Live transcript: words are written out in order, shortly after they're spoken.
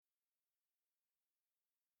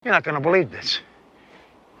You're not gonna believe this.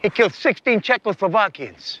 He killed 16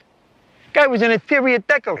 Czechoslovakians. Guy was an interior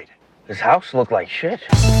decorator. His house looked like shit.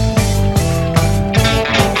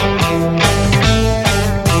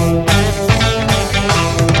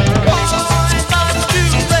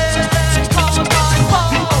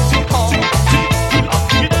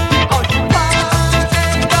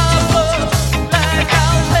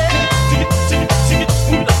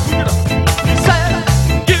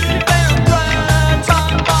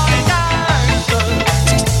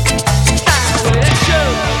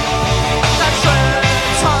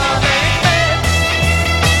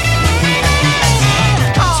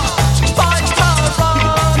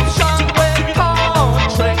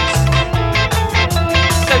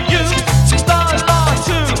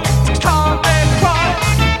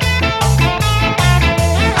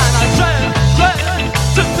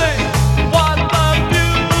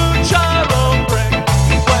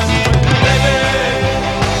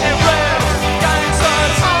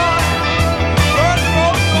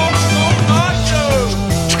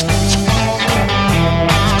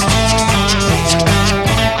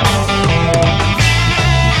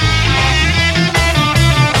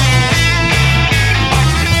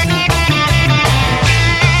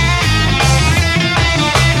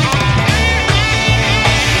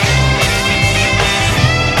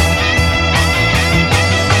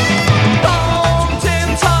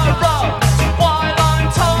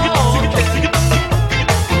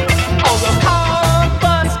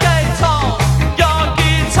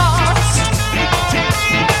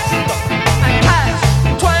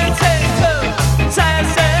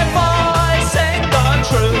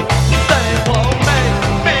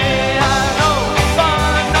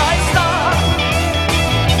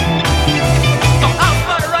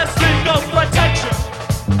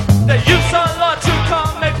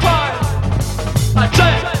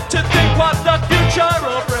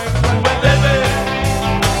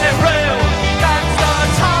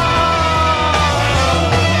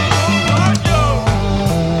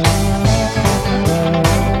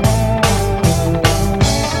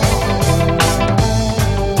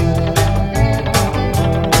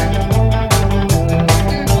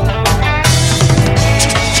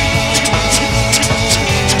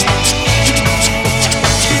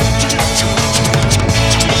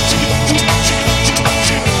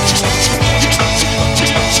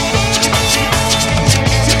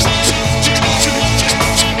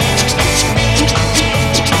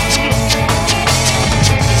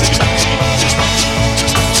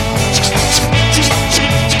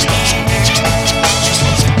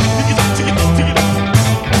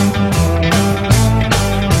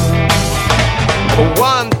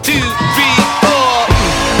 One, two, three, four.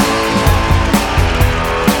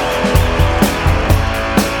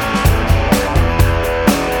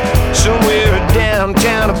 Somewhere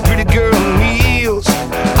downtown, a pretty girl kneels,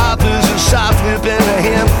 offers a soft whip and a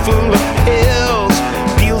handful of pills,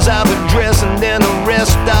 peels off her dress and then the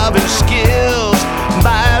rest of her skills,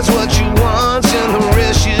 buys what she wants and the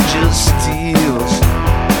rest she just steals.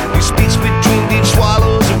 He speaks between deep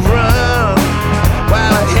swallows of rum,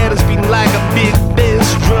 while her head is beating like a big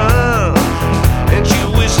bass drum, and she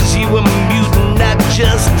wishes he were mute and not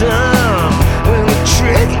just dumb. When the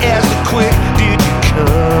trick asks her quick, did you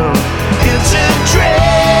come? It's a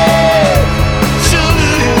trick,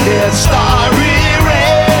 saluting that starry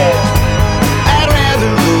red. I'd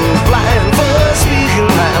rather go blind for speaking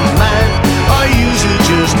my mind, or use it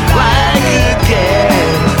just like a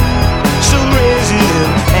gag. So raise it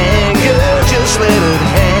in anger, just let it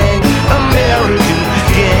hang. American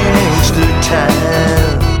gangster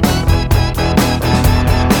time.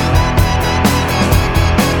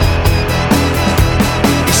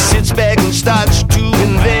 He sits back and starts to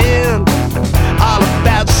invent all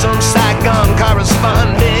about some Saigon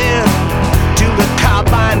correspondent, till the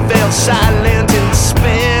carbine fell silent and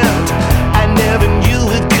spent. I never knew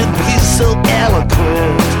it could be so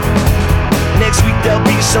eloquent. Next week there'll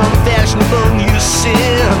be some fashionable new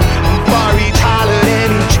sin for each harlot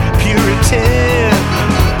and each Puritan.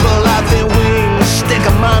 Pull out their wings, stick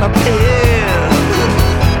 'em on a pin,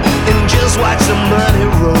 and just watch the money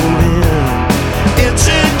roll in. It's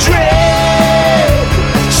a trick,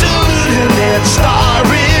 saluting that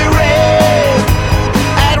starry red.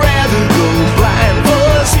 I'd rather go blind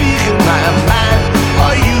for speaking my mind,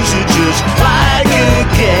 or use it just like a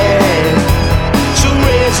gag. So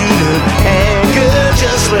raise it in anger,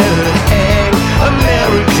 just let it hang.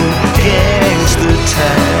 American gangster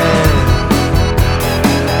time.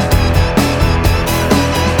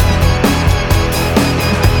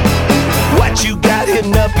 What you got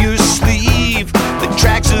hitting up your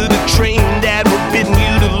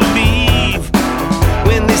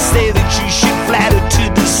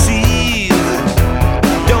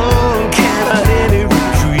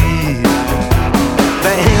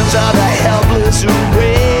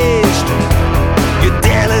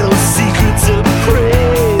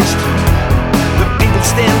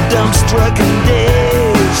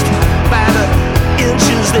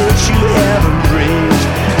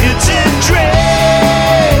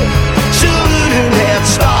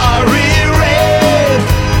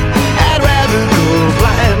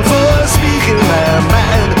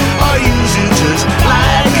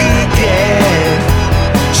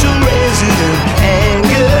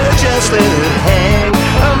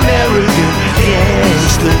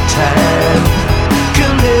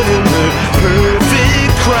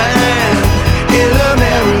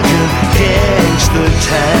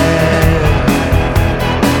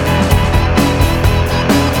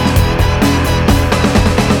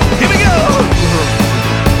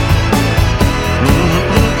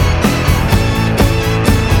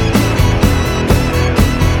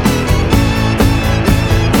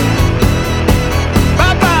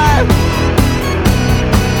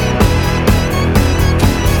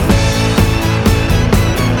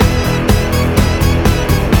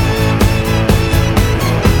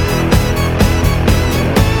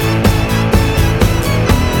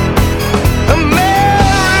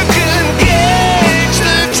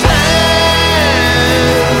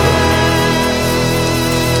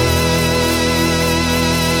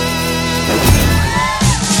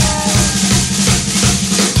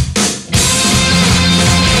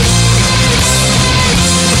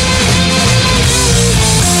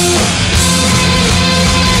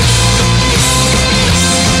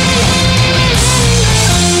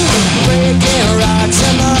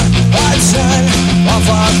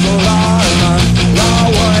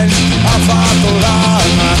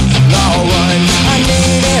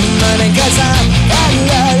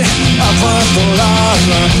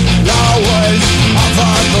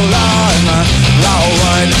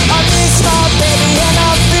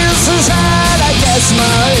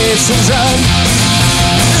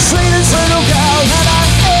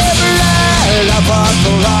fought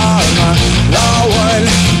the law and the law won.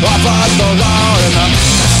 I fought the law and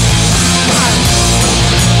the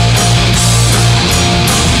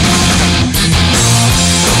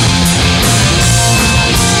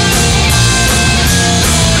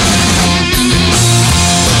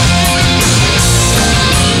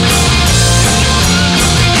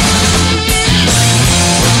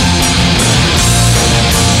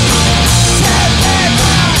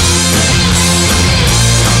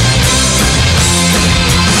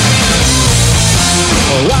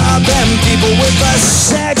rob them people with a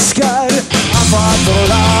sex gun. I fought the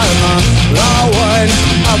law and the law won.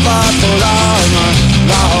 I fought the law and the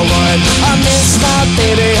law won. I miss my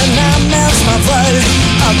baby and I miss my blood.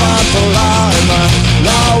 I fought the law and the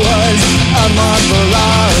law won. I fought the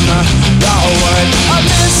law and the law won. I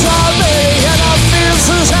miss my baby and I feel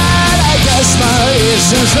so sad. I guess my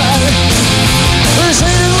reason's right. This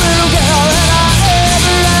little girl and I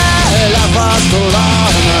ever had. I fought the law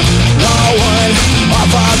and the law won. I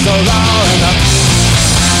fought the law and the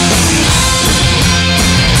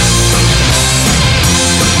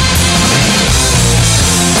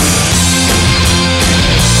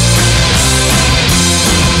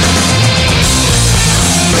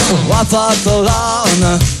I fought the law and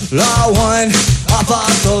the law won. I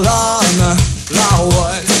fought the law and the law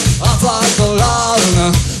won. I fought the law and the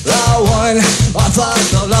law won. I fought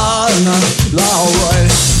the law and the law won.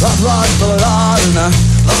 I fought the law and the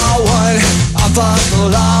law won. I fought the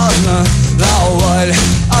law and the law won.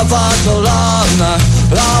 I fought the law and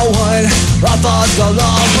the law won. I fought the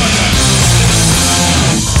law won.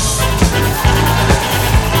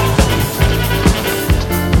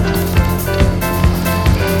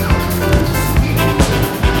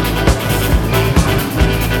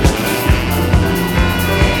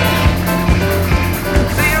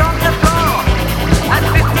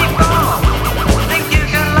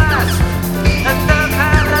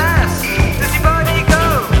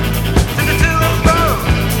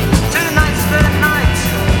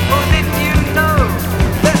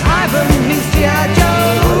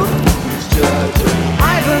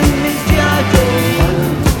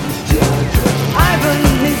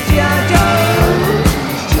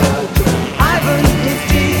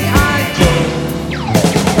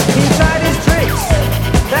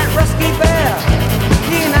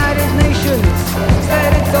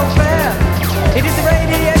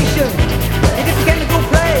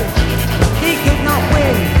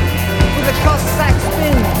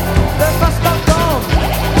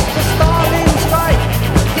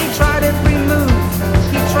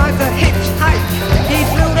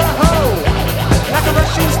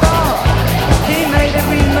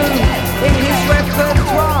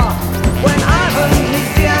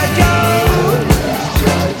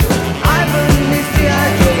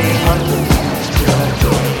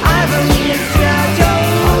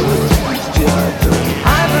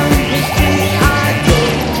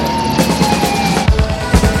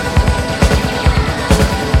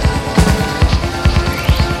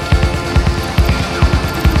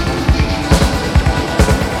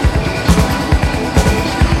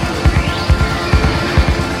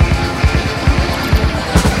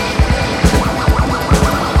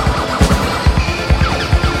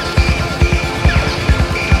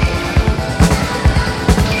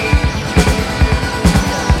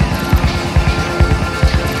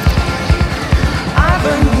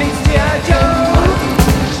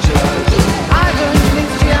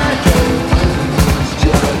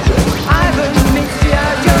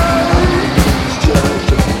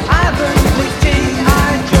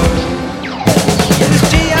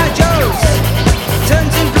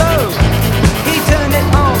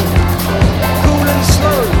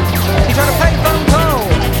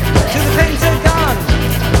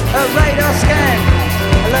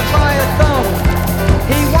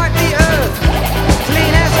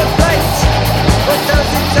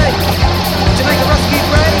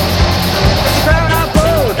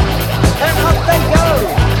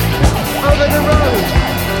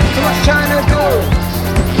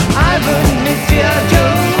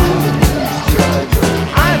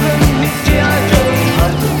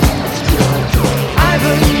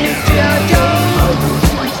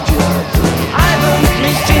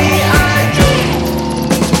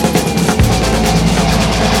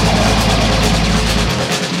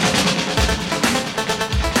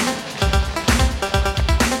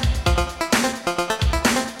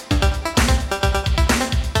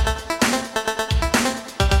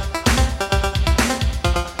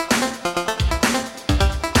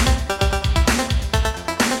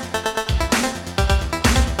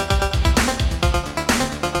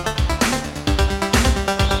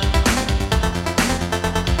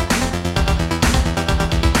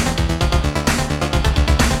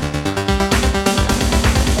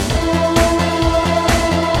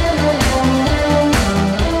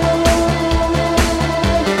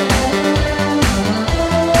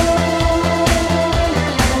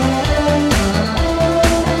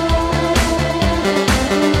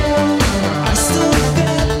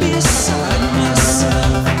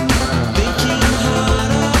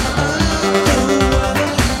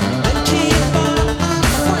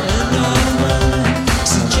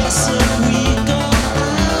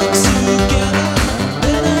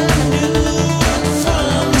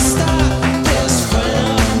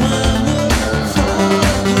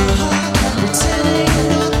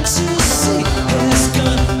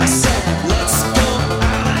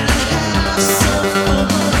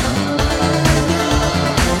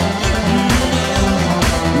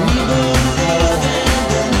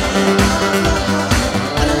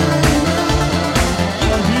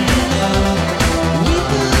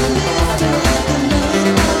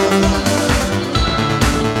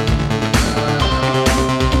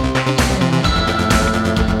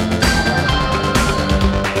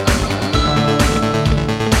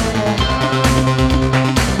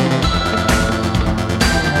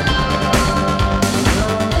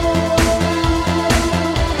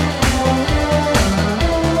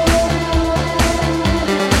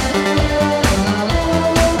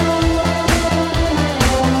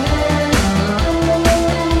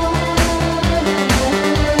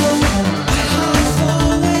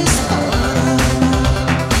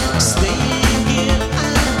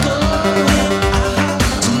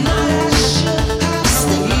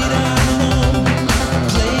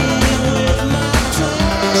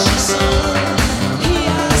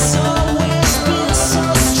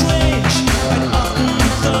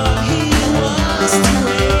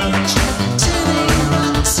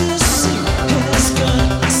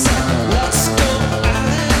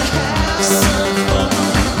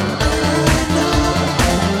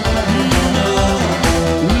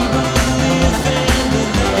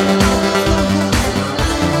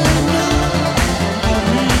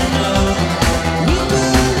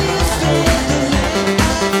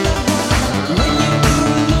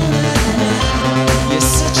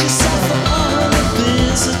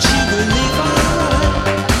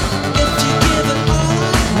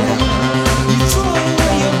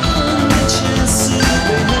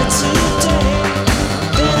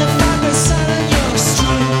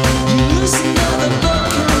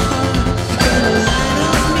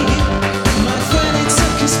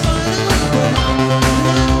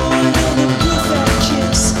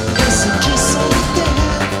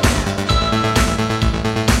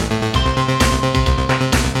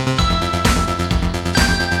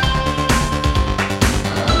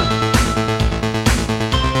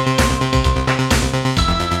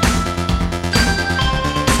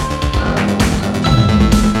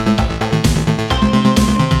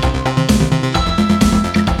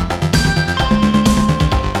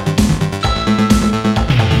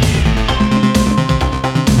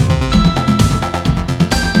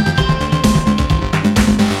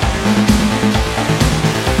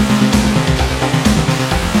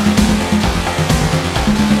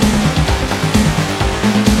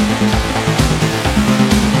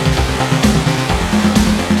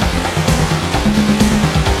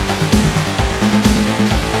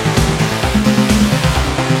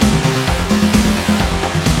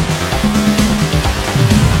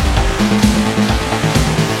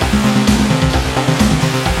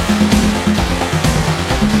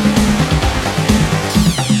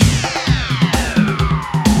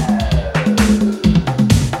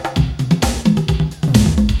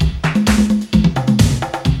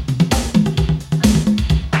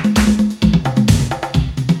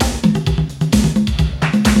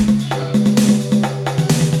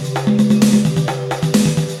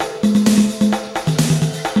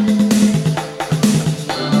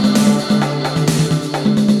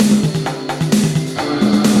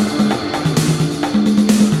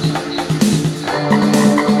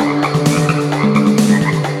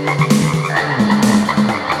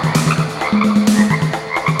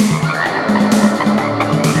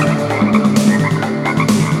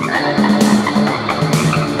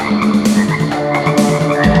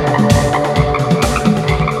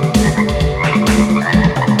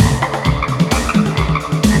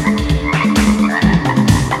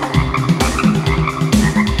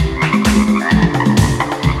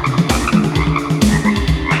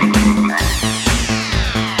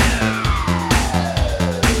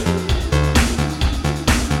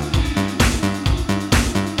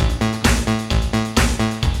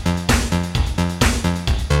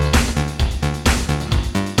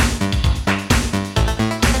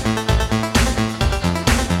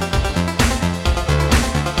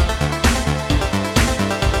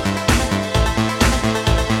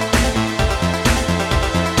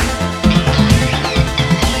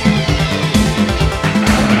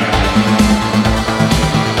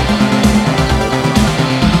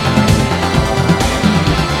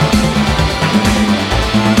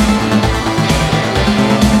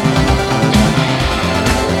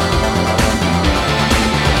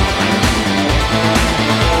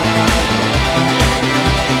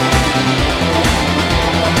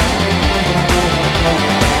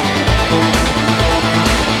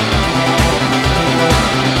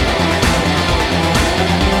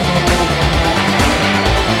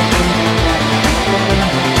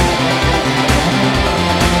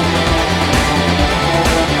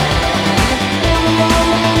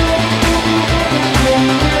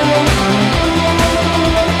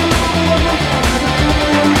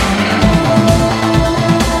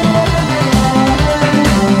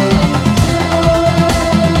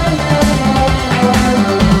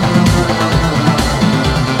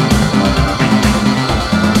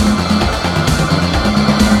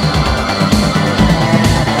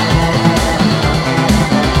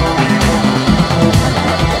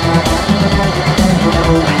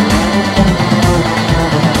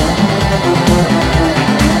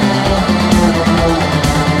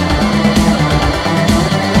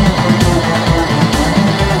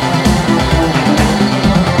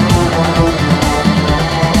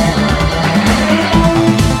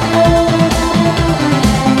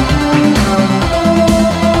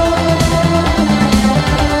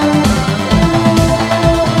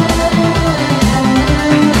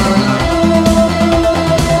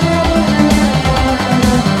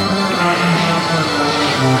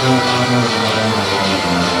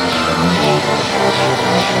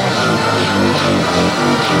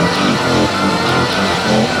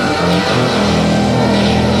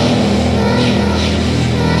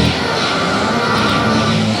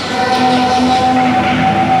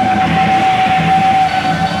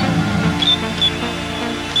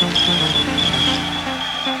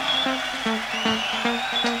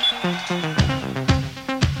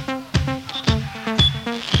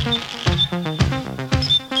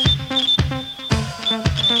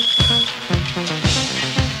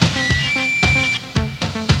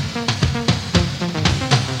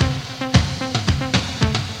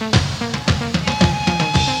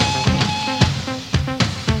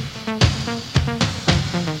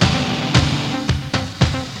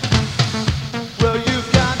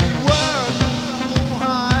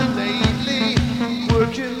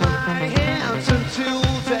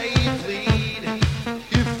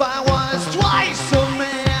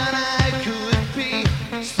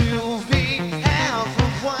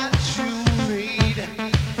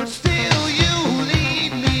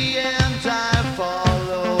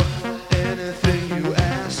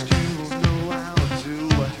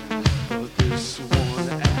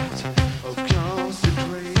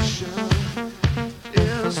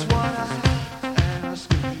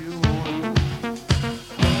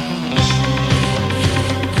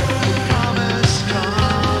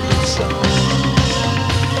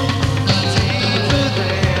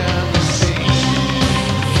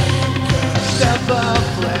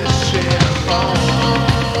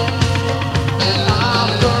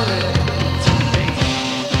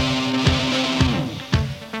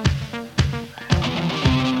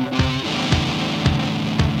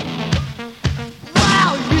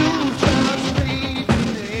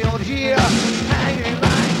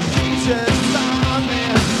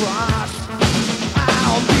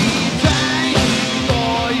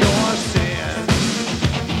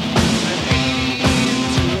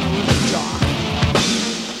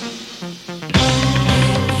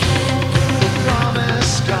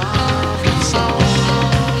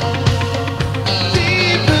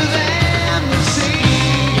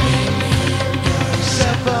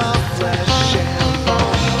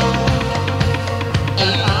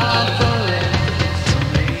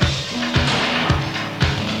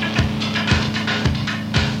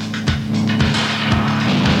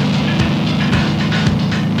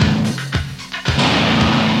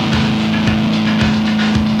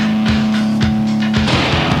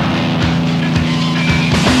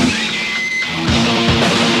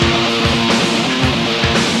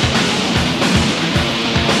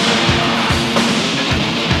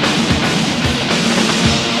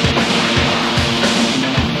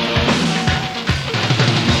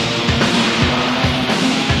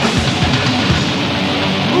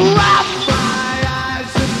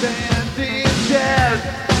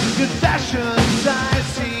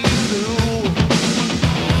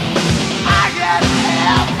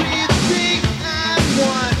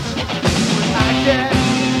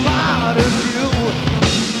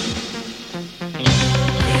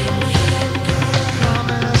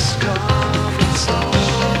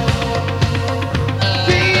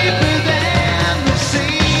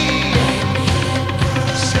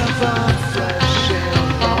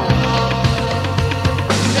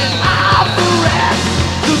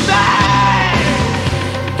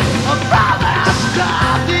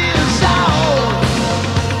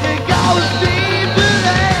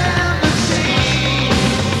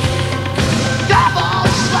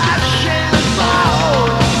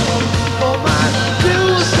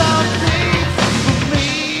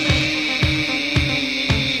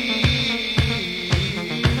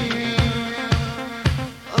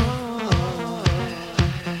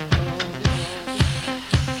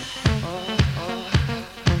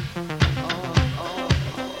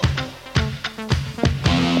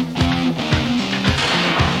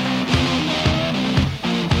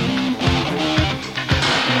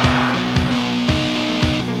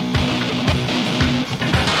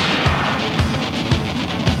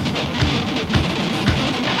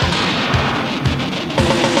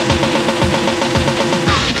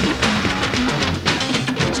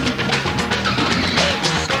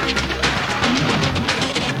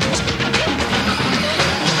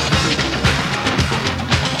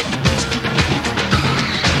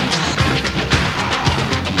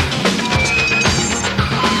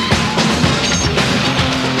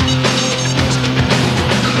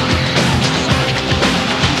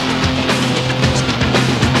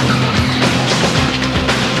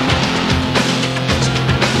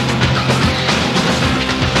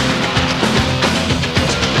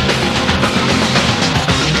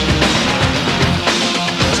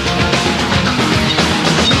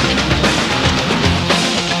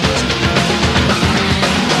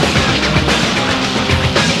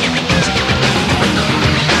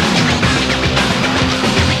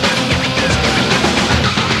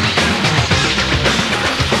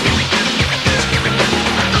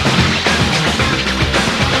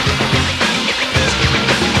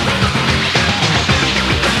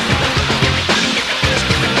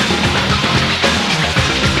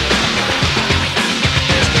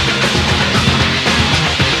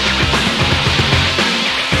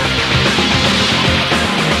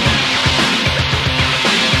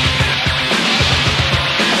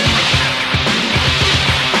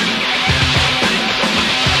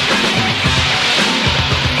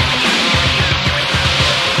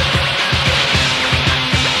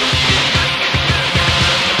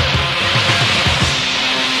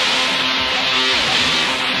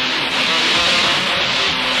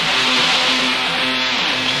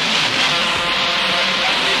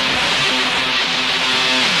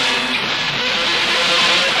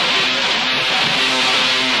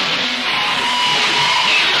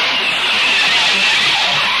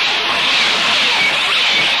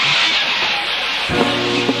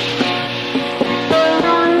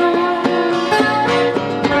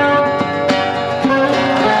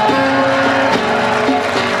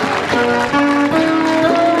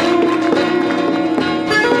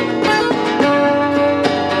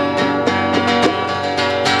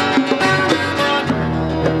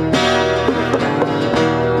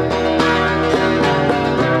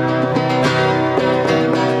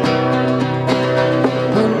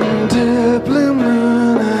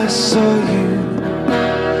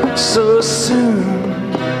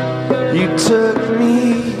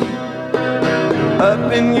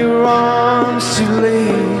 up in your arms, too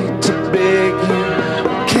late to beg you.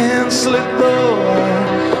 Cancel it though,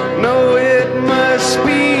 I know it must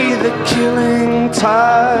be the killing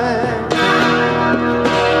tide.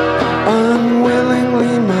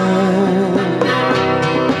 Unwillingly mine,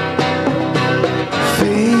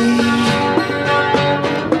 fate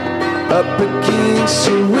up against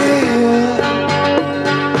your will,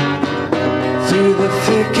 through the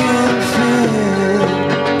thick and thin.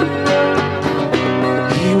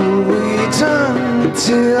 You will wait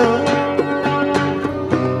until,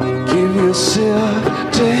 give yourself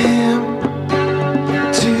to him,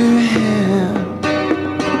 to him.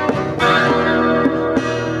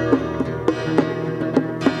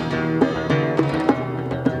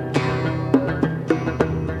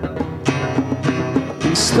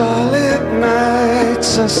 In starlit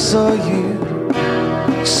nights I saw you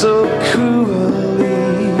so cruelly.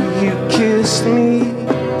 You kissed me,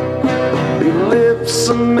 your lips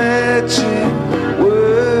a magic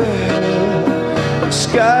word,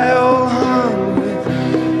 sky all hung with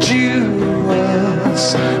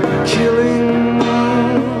jewels. Killing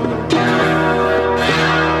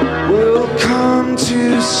will come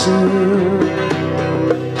too soon.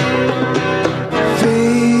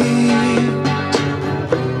 Fate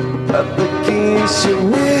up against your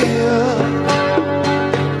will,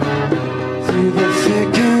 through the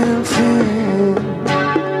thick and thin.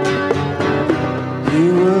 You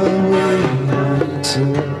will wait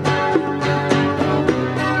until,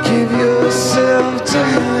 give yourself to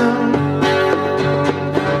him,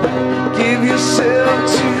 give yourself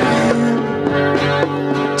to him,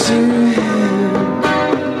 to him.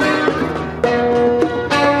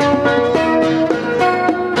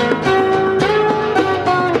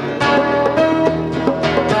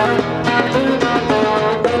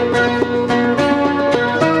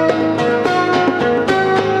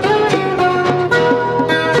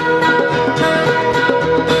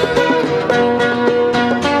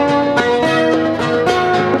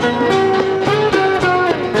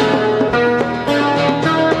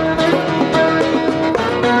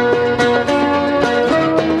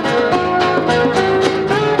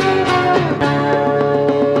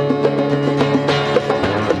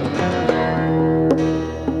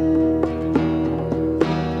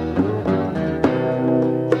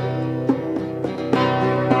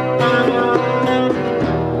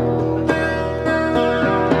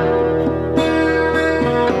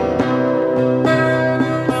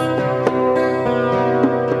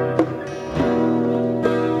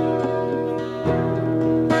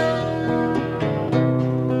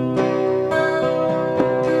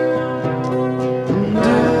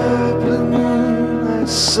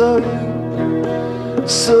 Saw you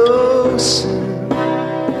so soon.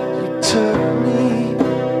 You took me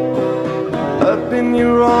up in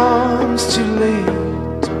your arms, too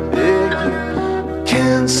late to beg you.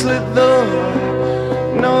 Cancel it though,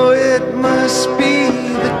 no, it must be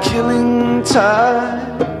the killing tide.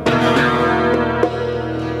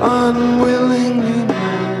 Unwillingly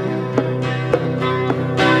mine,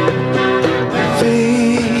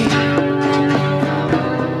 fate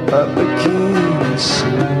up against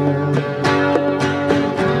you.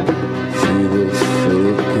 Through the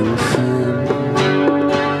thick and thin,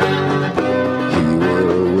 he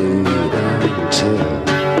will wait until,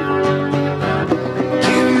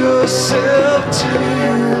 give yourself to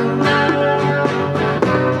him,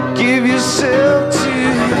 give yourself to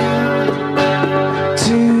him,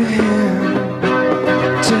 to him,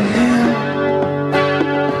 to him,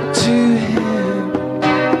 to him,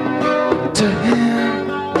 to him, to him,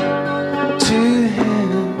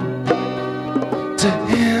 to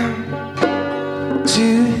him, to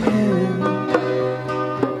him,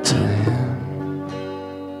 to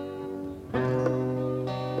him,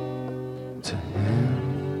 to him,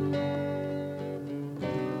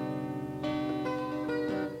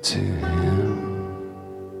 to him.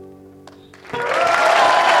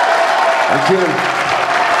 Thank you.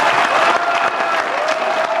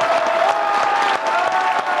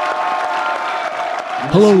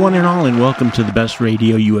 Hello, one and all, and welcome to the best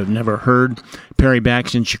radio you have never heard. Perry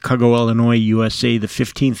Bax in Chicago, Illinois, USA, the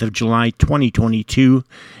 15th of July, 2022,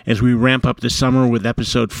 as we ramp up the summer with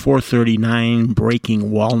episode 439,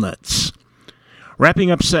 Breaking Walnuts.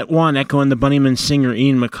 Wrapping up set one, echoing the Bunnymen singer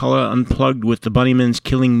Ian McCullough unplugged with the Bunnymen's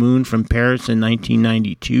Killing Moon from Paris in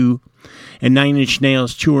 1992, and Nine Inch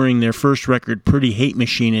Nails touring their first record, Pretty Hate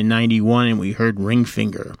Machine, in 91, and we heard Ring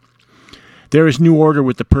Finger. There is New Order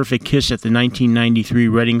with The Perfect Kiss at the 1993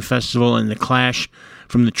 Reading Festival, and The Clash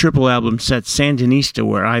from the triple album set Sandinista,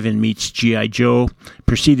 where Ivan meets G.I. Joe,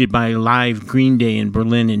 preceded by live Green Day in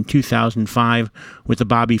Berlin in 2005 with the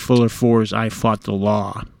Bobby Fuller Four's I Fought the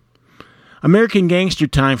Law. American Gangster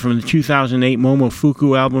Time from the 2008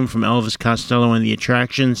 Momofuku album from Elvis Costello and the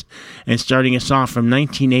Attractions, and starting us off from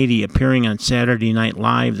 1980, appearing on Saturday Night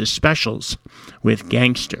Live, The Specials with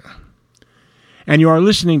Gangster. And you are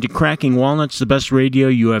listening to Cracking Walnuts, the best radio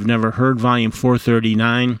you have never heard, volume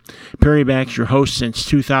 439. Perry Bax, your host since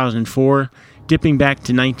 2004, dipping back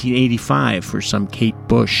to 1985 for some Kate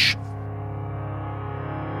Bush.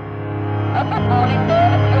 Up at morning,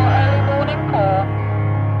 bird, it's your early morning call.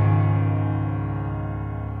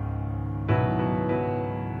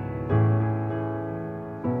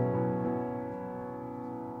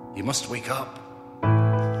 You must wake up.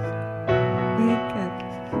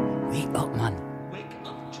 Wake up, man. Wake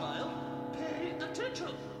up, child. Pay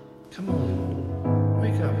attention. Come on.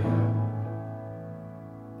 Wake up.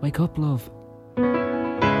 Wake up, love. You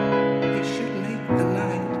should make the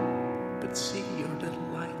night, but see your little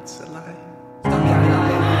lights alive.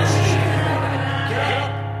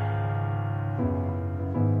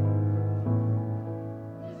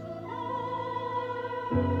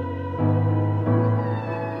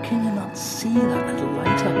 Can you not see that little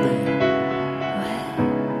light up there?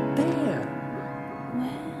 Where? There.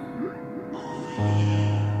 Where?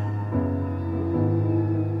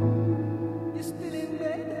 You're still in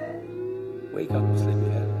bed. Wake up,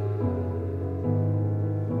 sleepyhead.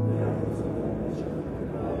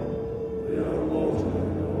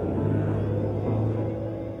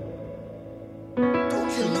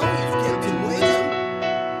 Don't you know you've kept him waiting?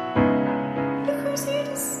 Look who's here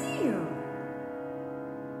to see you.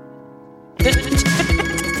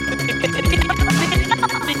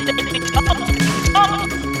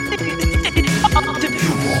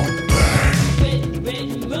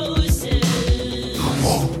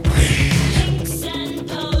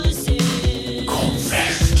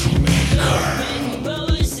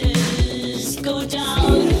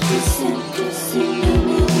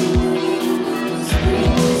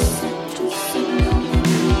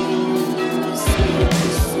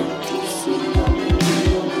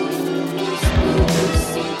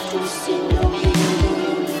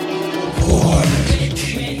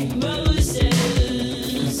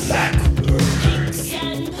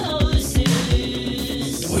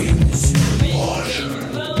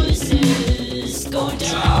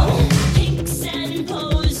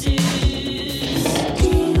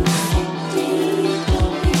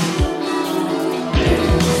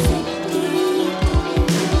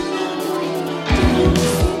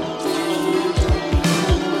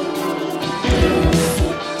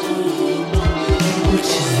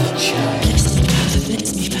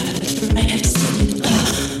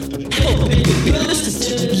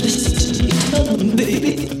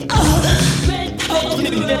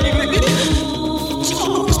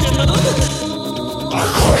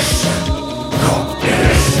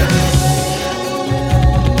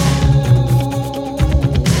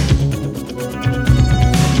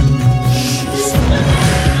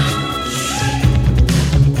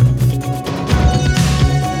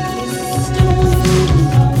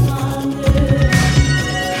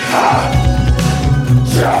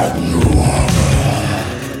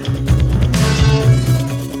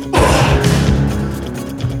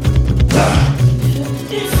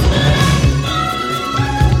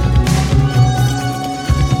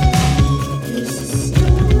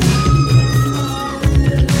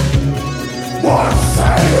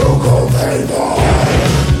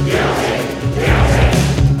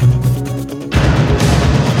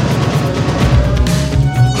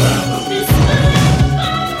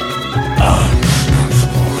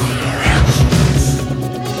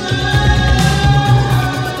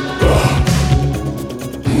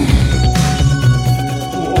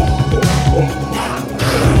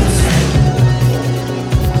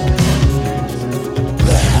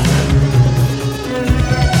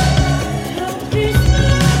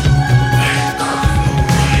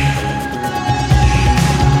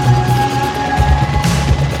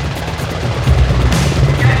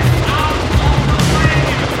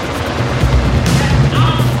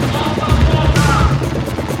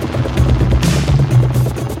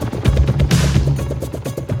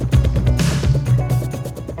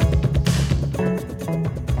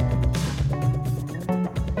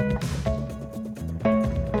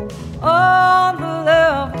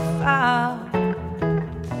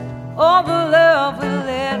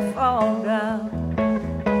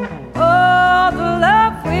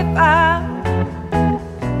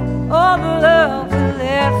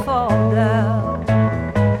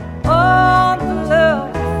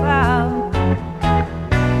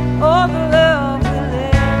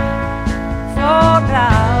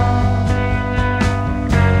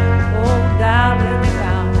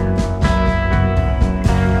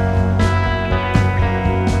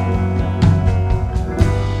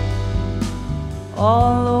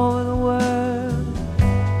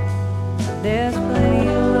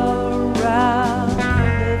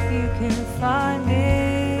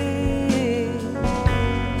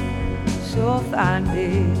 find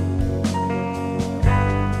it.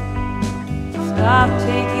 Stop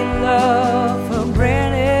taking love for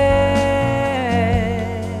granted.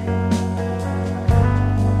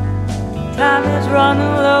 Time is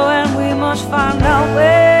running low and we must find our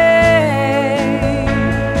way.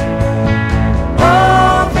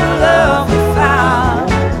 All the love we found,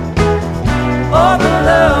 all the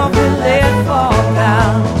love we let fall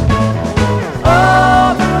down,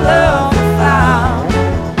 all the love we found,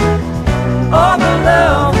 all the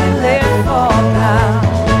love we let fall down,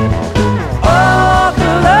 all the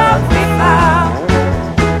love we found,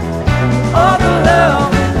 all the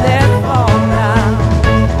love we let fall down,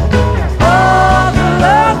 all the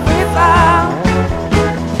love we found,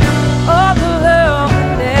 all the love we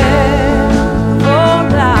let fall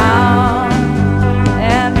down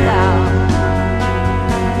and down,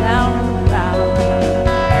 down and down.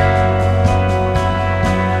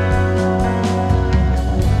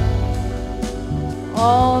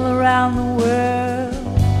 All around the world,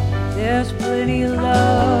 there's plenty of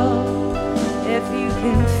love if you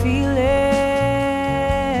can feel it.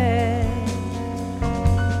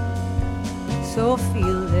 So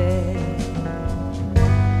feel it.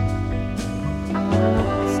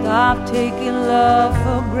 Stop taking love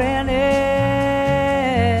for granted.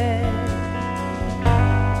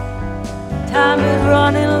 Time is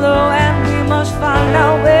running low and we must find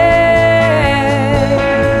our way.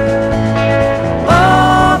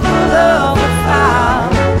 All the love we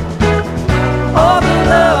found, all the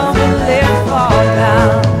love we let fall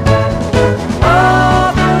down,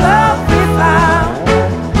 all the love we found,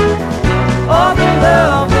 all the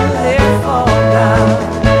love we let fall down,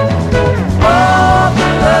 all the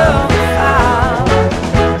love we found,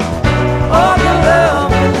 all the love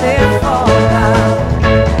we let fall down,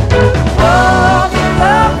 all the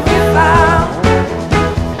love we found,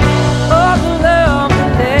 all the love we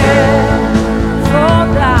let fall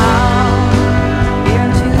down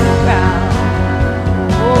into the ground.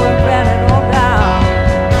 Oh, we ran it all down.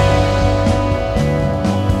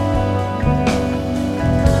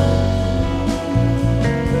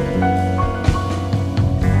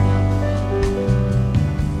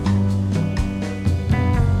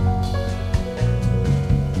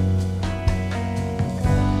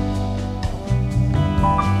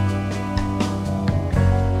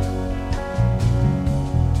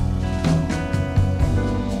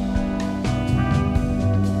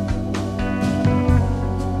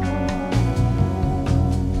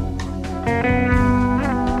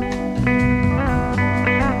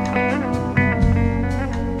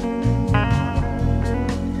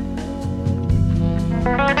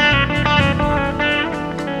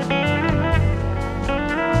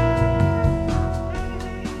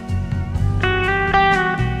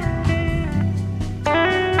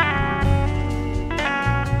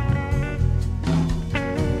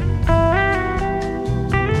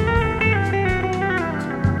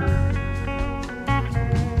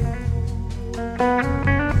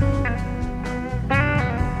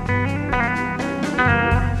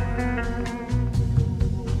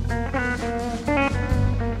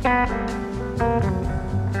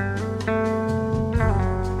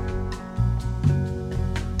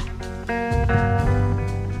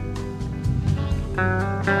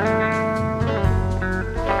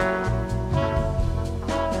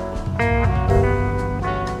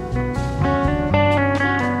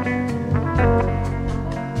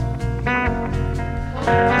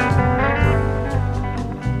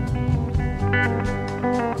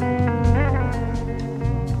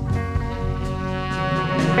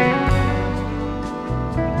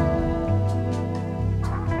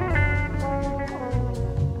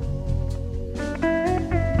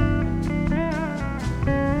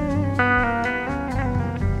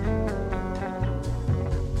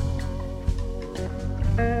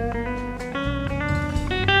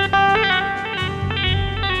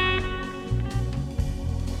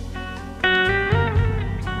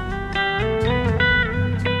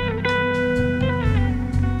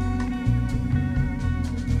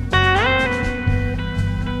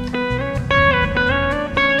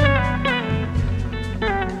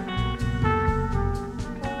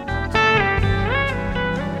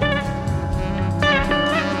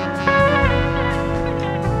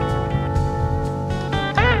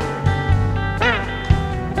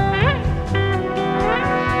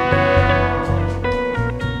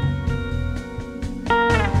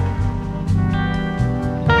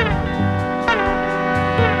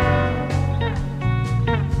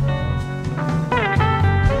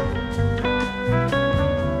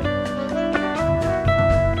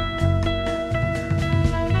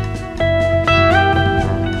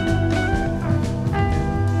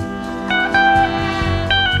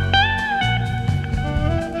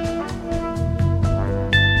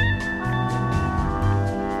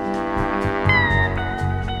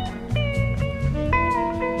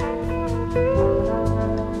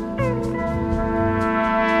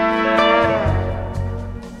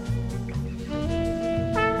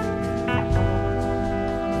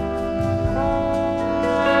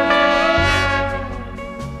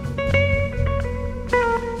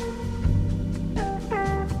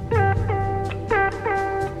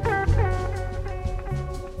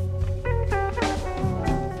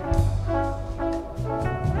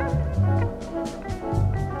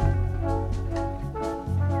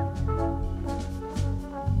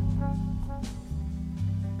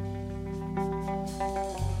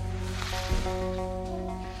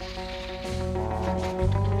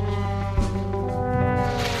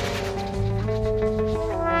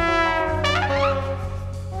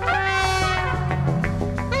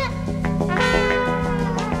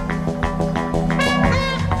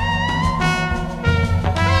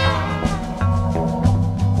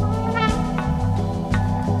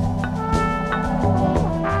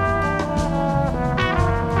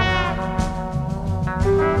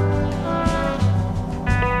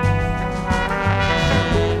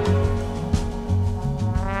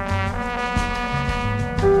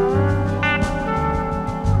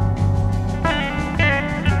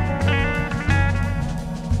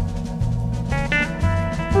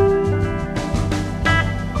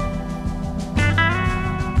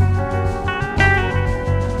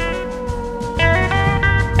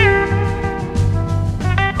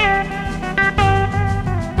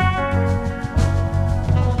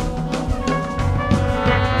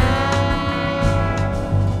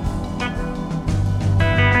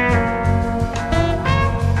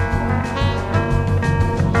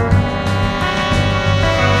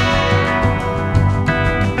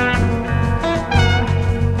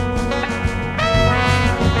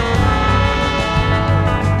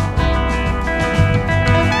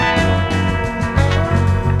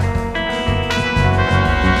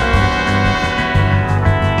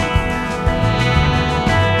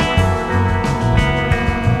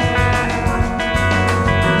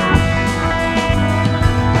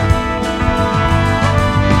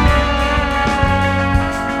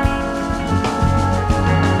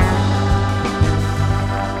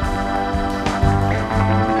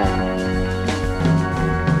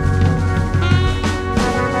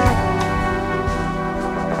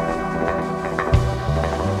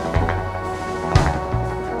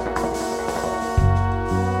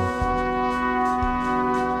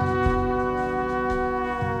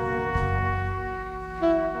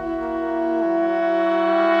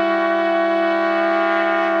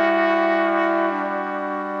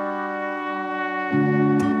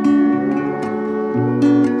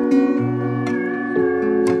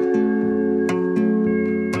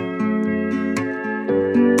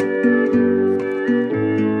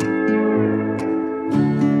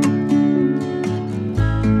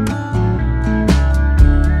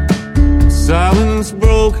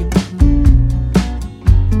 broken.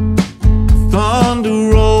 Thunder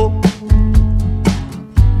roll,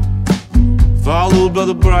 followed by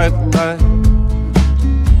the bright light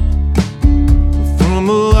from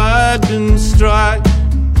a lightning strike.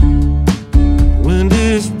 Wind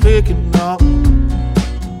is picking up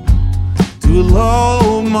to a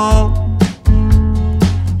low mark.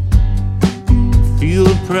 Feel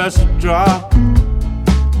the pressure drop.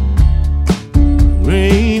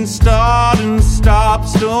 Rain starting to stop.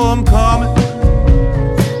 Storm coming.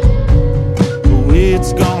 The way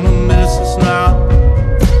it's gonna miss us now.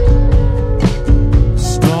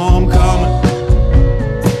 Storm coming.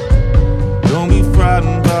 Don't be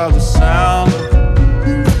frightened by the sound.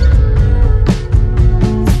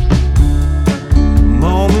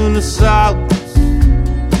 Moment of silence,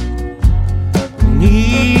 and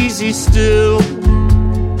easy still.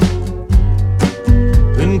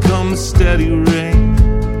 Then comes steady rain,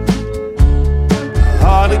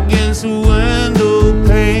 heart against the window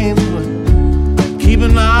pane. But keep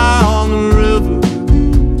an eye on the river,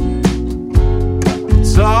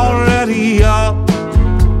 it's already up.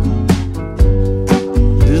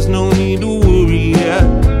 There's no need to worry yet.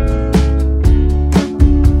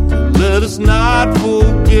 Let us not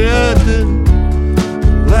forget that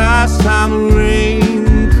last time the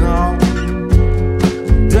rain come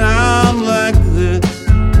down like this,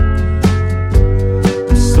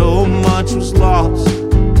 so much was lost.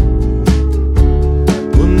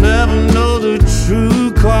 We'll never know the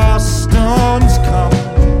true cost. Storms come,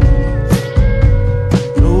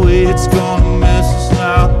 the way it's gonna miss us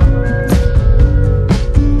now.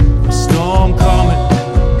 A storm coming,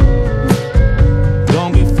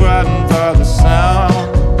 don't be frightened by the sound.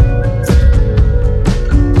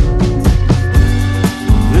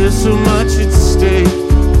 There's so much at stake.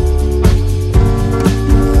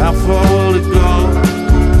 How far will it go?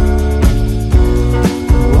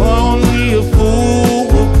 Only a fool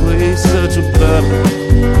will play such a battle.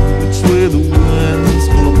 Which way the wind's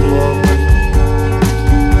gonna blow?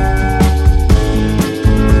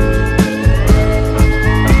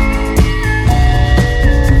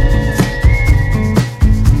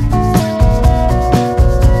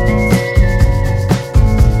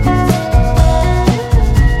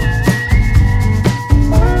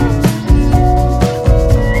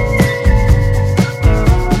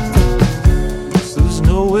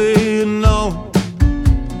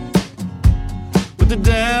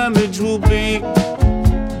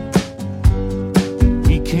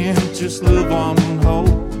 Just live on hope.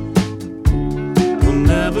 We'll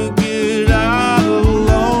never get out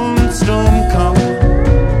alone. Storm coming,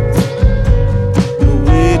 the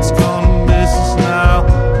way it's gonna miss us now.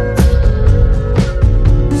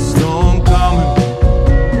 Storm coming,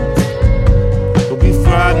 don't be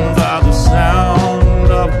frightened by the sound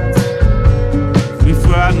of it. Be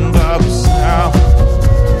frightened by the sound.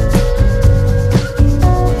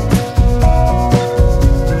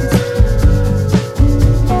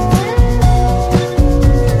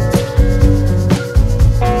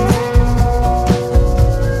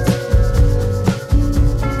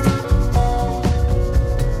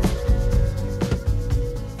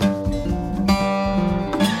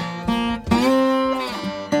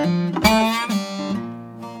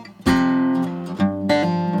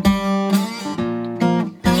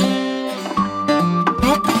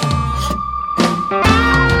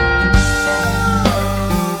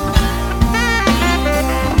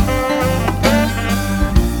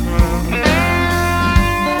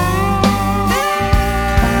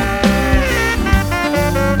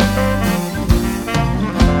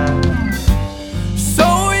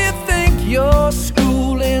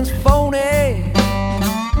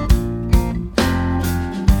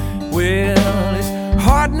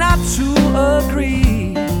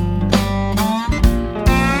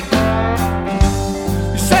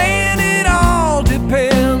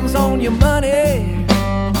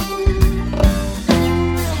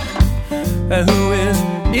 Who is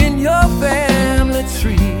in your family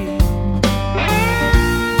tree?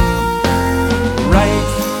 Right,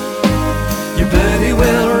 you bloody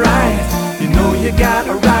well right. You know you got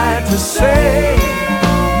a right to say.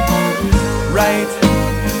 Right,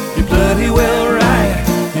 you bloody well right.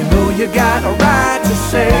 You know you got a right to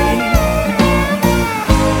say.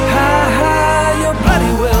 Ha ha, you're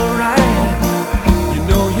bloody well right. You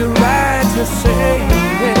know you're right to say.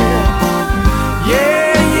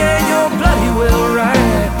 Yeah, yeah, you're bloody well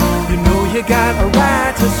right. You know you got a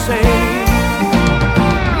right to say.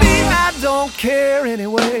 Me, I don't care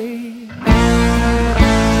anyway.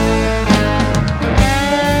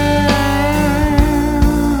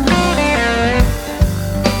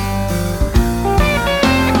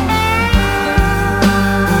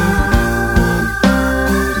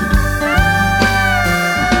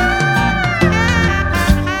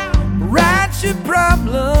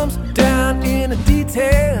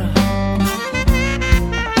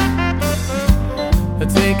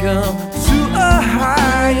 welcome to a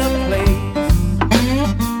higher place.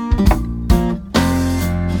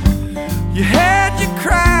 You had your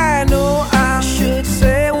cry, no, I should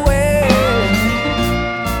say wait.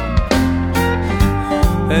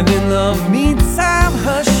 And in the meantime,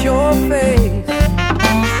 hush your face.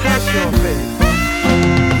 Hush your face.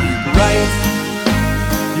 Right,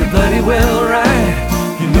 you're bloody well right.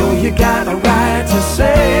 You know you got a right to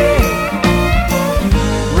say.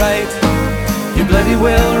 Right, you're bloody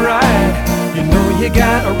well right. You know you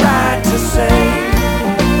got a right to say.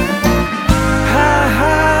 Ha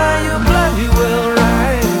ha, you're bloody well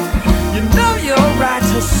right. You know you're right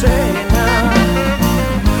to say now.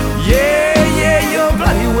 Yeah, yeah, you're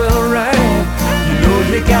bloody well right. You know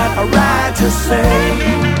you got a right to say.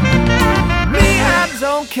 Me, I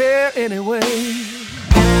don't care anyway.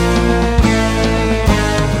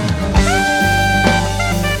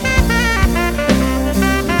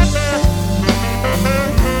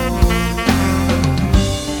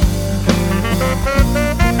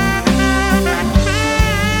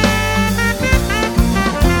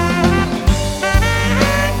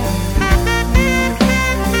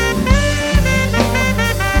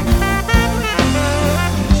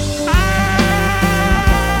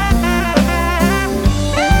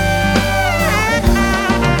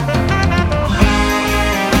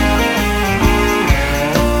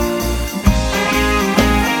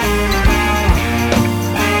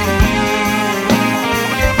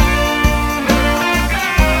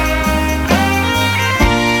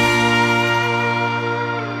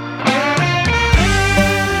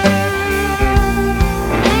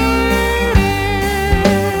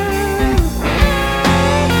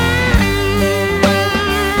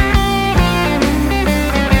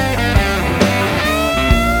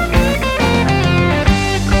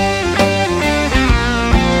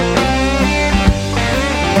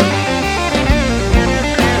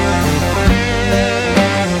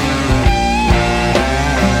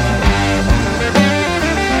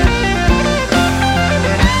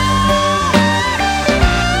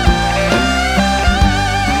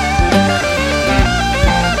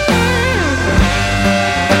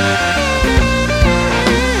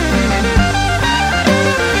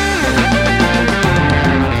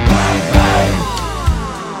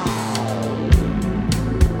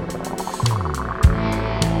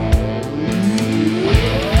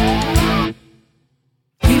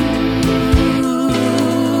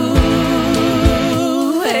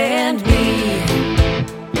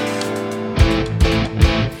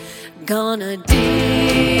 Gonna disagree.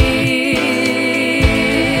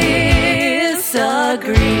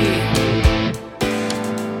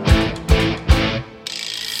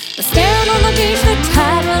 I stand on the beach, the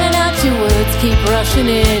tide running out, your words keep rushing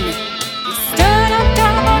in. You stirred up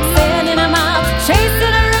cardboard sand in a mouth,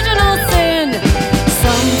 chasing original sin.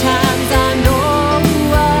 Sometimes I know who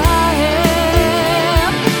I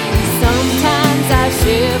am. Sometimes I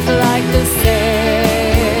shift like the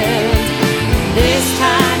sand. This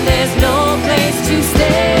time there's no place to stand.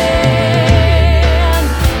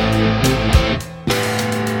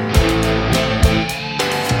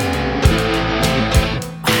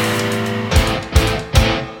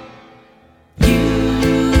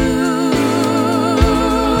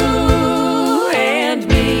 You and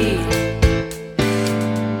me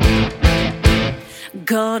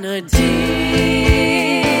gonna disagree.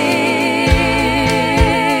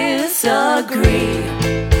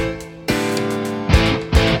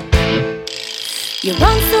 You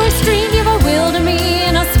run so extreme, you're a will to me,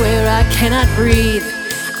 and I swear I cannot breathe.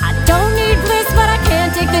 I don't need bliss, but I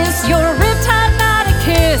can't take this. You're a riptide, not a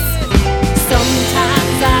kiss.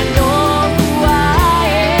 Sometimes I know who I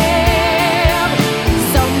am.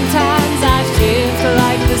 Sometimes I shift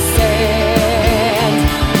like the sand.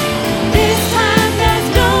 This time there's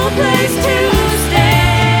no place to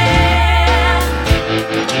stand.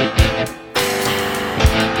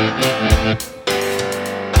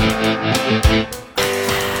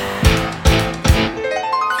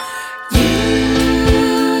 You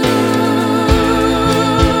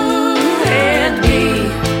and me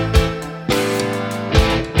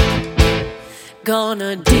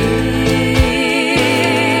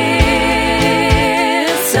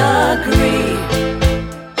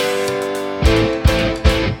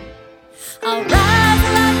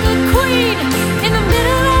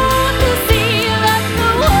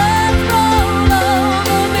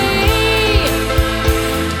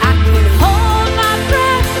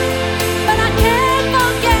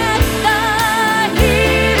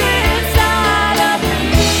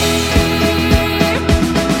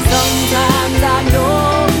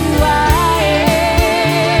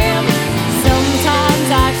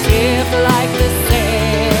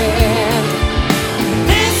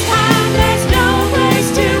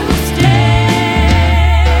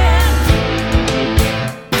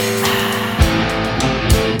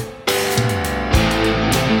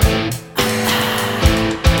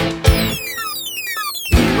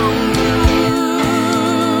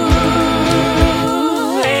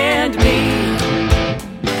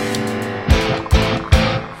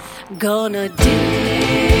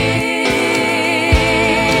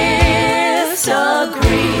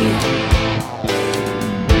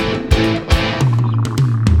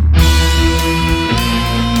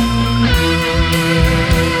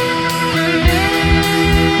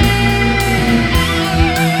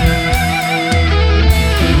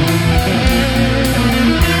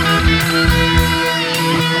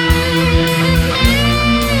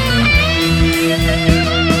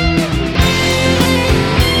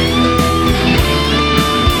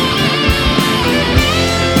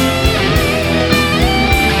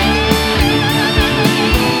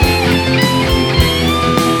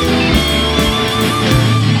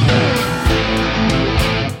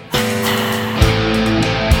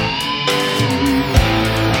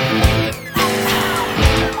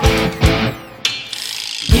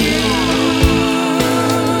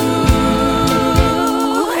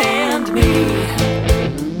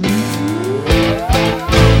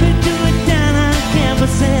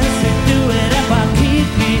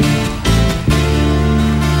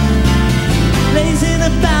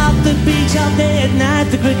all day at night,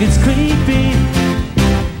 the crickets creepy,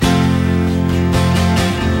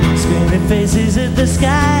 screaming faces at the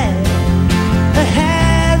sky. A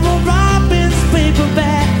Harold Robbins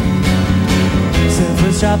paperback,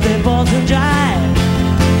 surfers drop their balls and drive,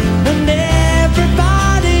 and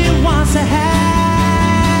everybody wants a hat.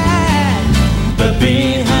 But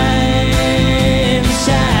behind the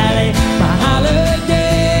chalet, my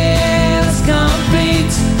holiday's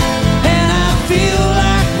complete, and I feel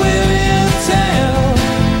like William Tell,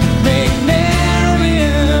 make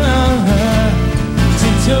Marion on her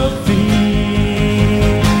tiptoe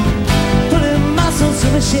feet, putting muscles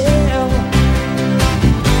in the shell,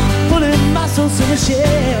 putting muscles in the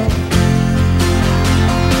shell,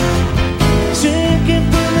 drinking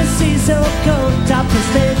from the sea so cold, topless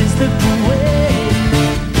ladies look away.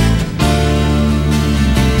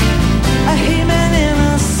 A he-man in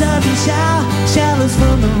a sudden shower, showers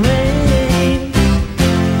from the rain.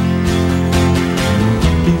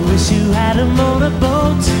 You wish you had a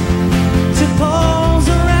motorboat to pose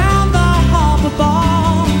around the harbor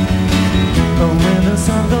bar. But when the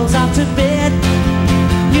sun goes out to bed,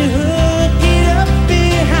 you hook it up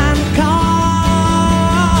behind the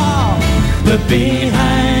car. But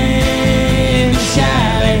behind the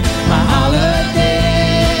chalet, my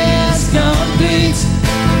holiday's complete,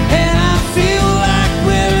 and I feel like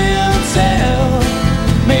William Tell,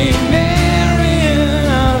 make Marion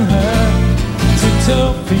on her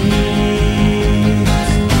tiptoe feet,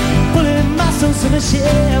 putting muscles in the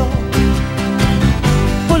shell,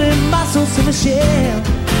 putting muscles in the shell.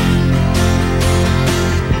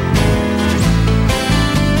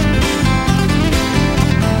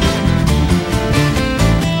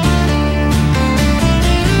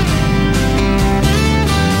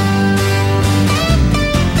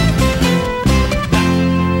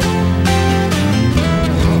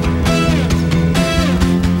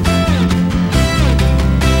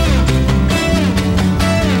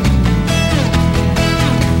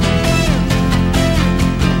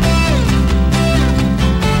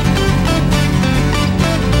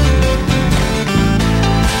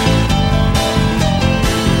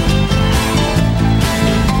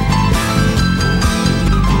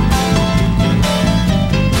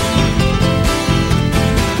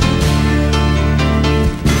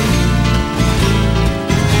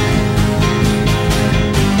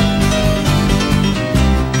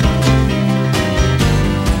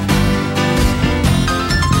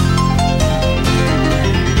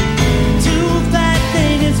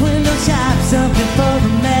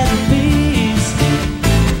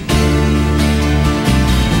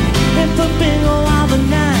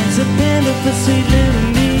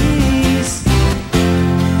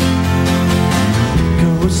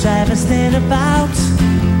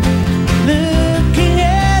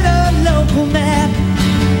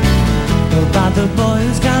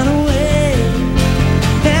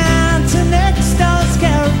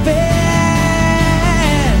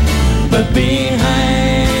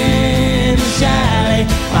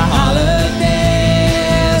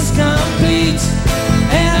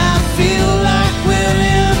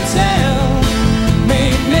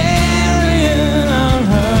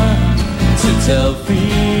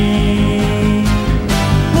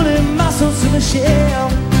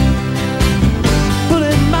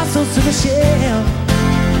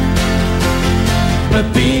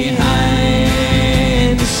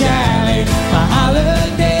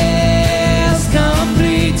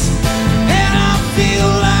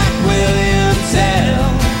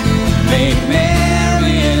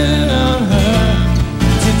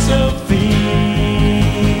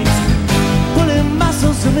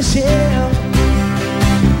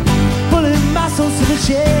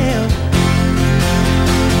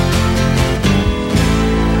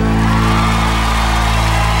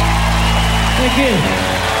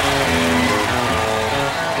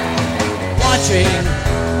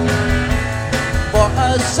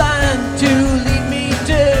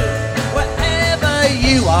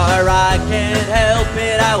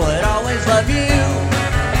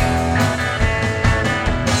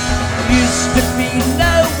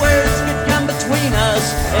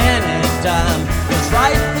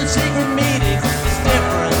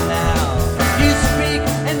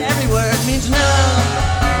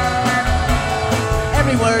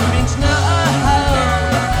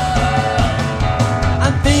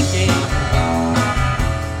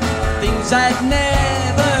 That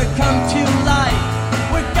never come to light.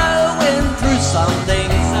 We're going through something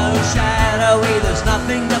so shadowy, there's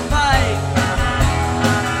nothing to fight.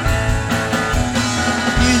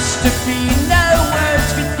 Used to be no words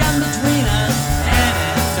could come between us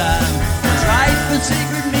anytime. Was right for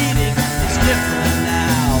secret meetings, it's different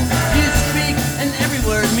now. Used to be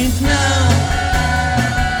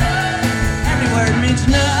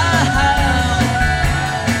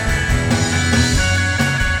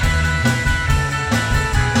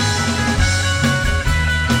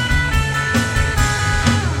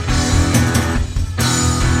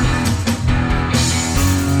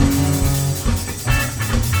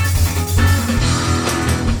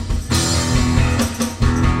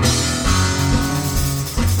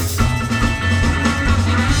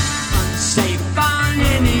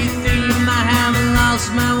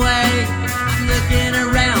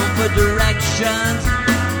emotions.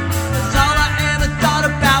 'Cause all I ever thought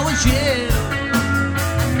about was you.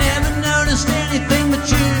 I never noticed anything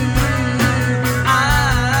but you.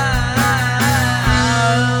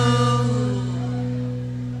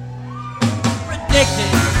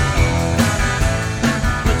 Predicting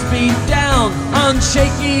puts me down on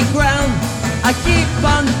shaky ground. I keep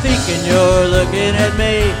on thinking you're looking at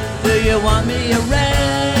me. Do you want me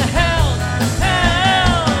around? Hell,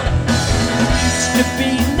 used to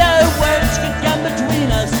be no words could come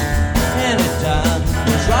between us. Anytime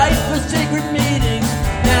was right for secret meetings.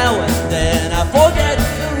 Now and then I forget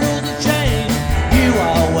the rules have changed. You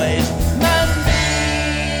always remind me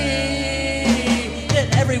that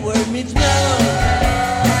every word means no.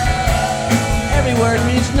 Every word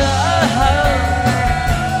means no.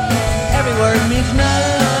 Every word means no.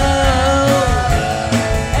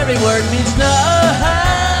 Every word means no.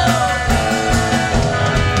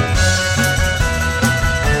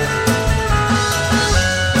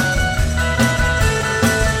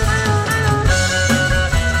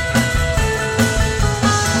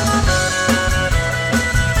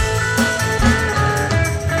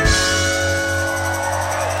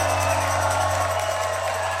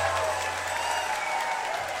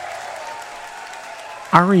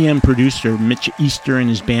 REM producer Mitch Easter and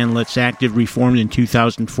his band Let's Active reformed in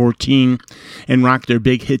 2014 and rocked their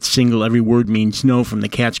big hit single Every Word Means No from the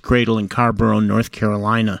Cat's Cradle in Carrboro, North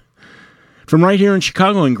Carolina. From right here in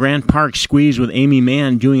Chicago in Grant Park, Squeeze with Amy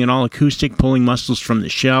Mann doing it all acoustic, Pulling Muscles from the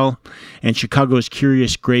Shell, and Chicago's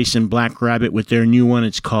Curious Grace and Black Rabbit with their new one.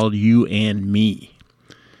 It's called You and Me.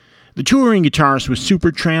 The touring guitarist was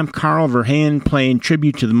Supertramp Carl Verheyen playing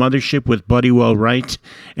tribute to the Mothership with Buddy Well Right,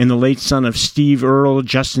 and the late son of Steve Earle,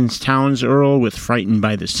 Justin Townes Earle with Frightened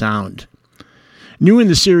by the Sound. New in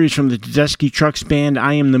the series from the Tedeschi Trucks band,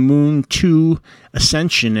 I Am the Moon 2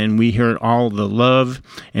 Ascension, and we heard All the Love,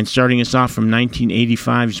 and starting us off from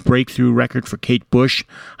 1985's breakthrough record for Kate Bush,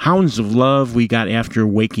 Hounds of Love, we got After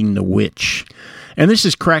Waking the Witch. And this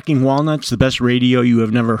is Cracking Walnuts, the best radio you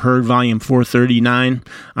have never heard, volume 439.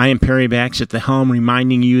 I am Perry Bax at the helm,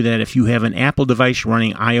 reminding you that if you have an Apple device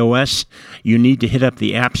running iOS, you need to hit up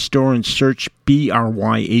the App Store and search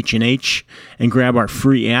BRYHNH and grab our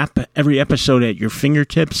free app. Every episode at your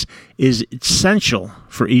fingertips is essential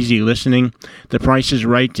for easy listening. The price is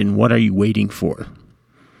right, and what are you waiting for?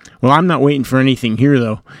 Well, I'm not waiting for anything here,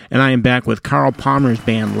 though, and I am back with Carl Palmer's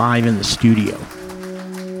band live in the studio.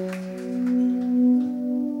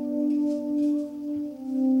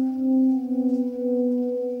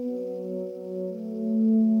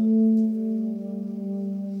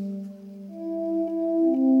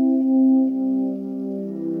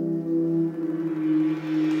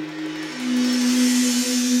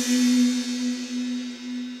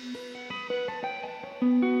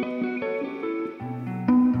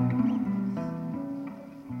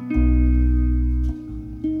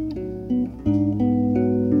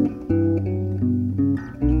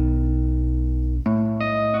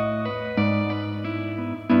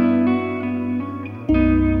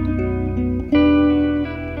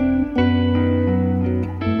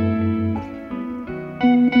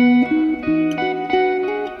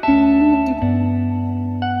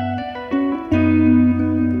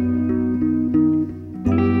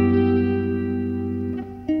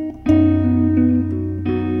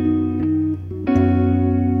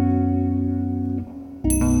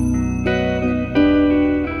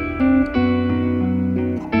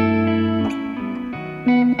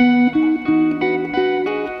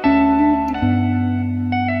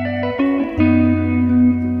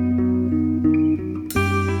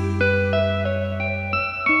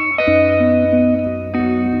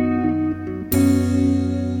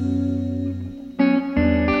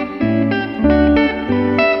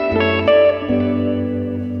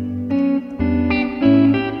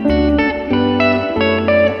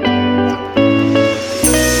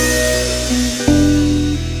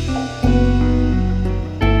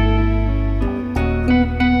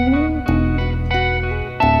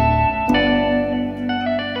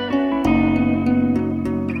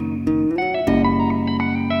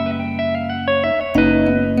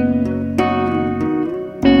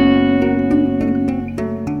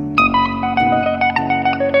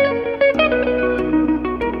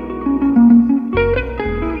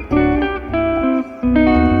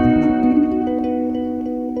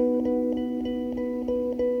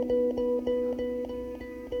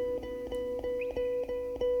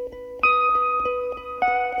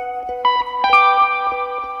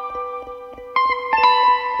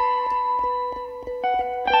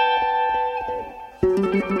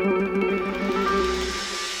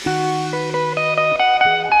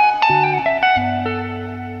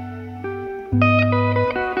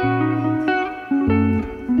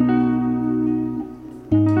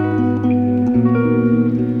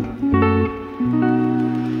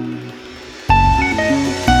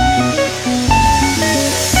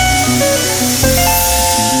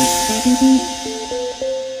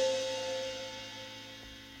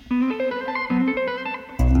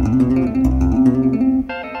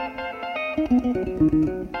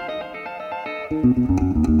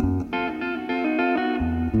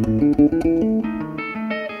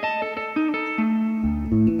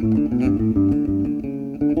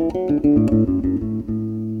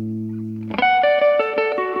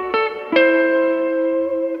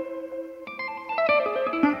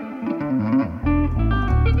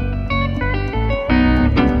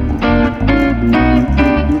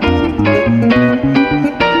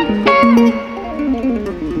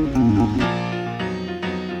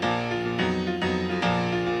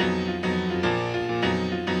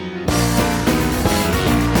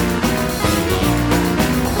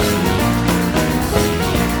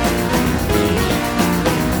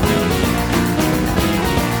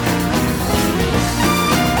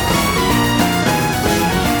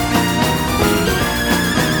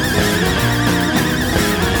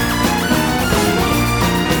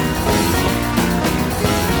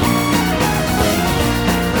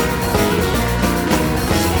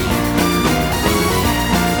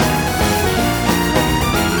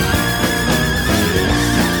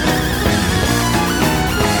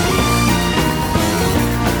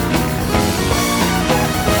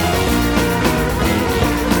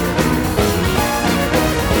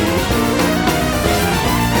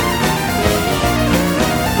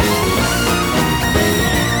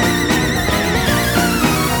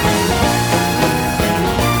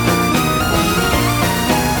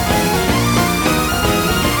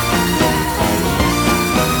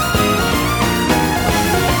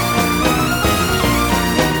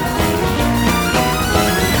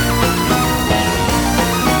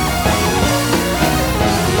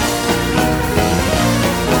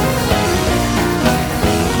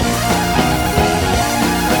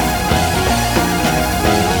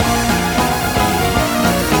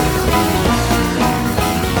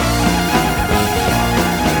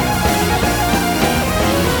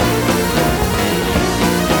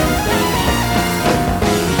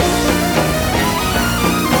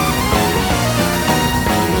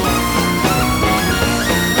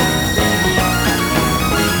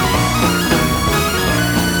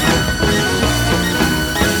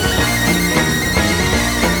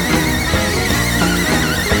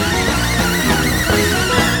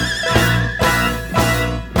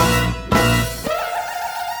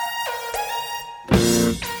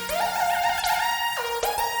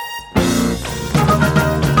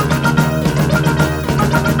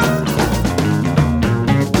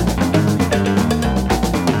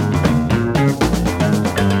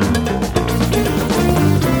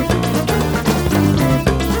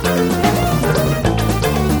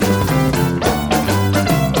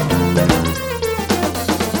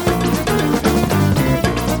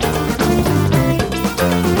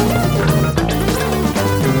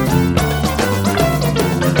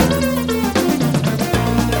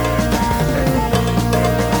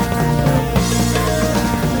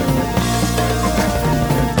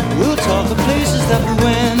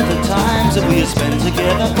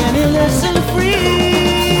 together penniless and free.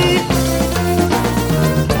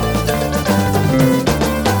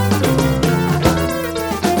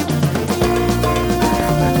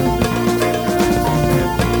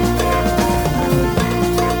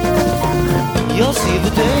 You'll see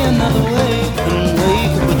the day another way and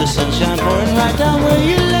wake with the sunshine pouring right down where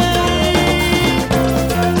you lay.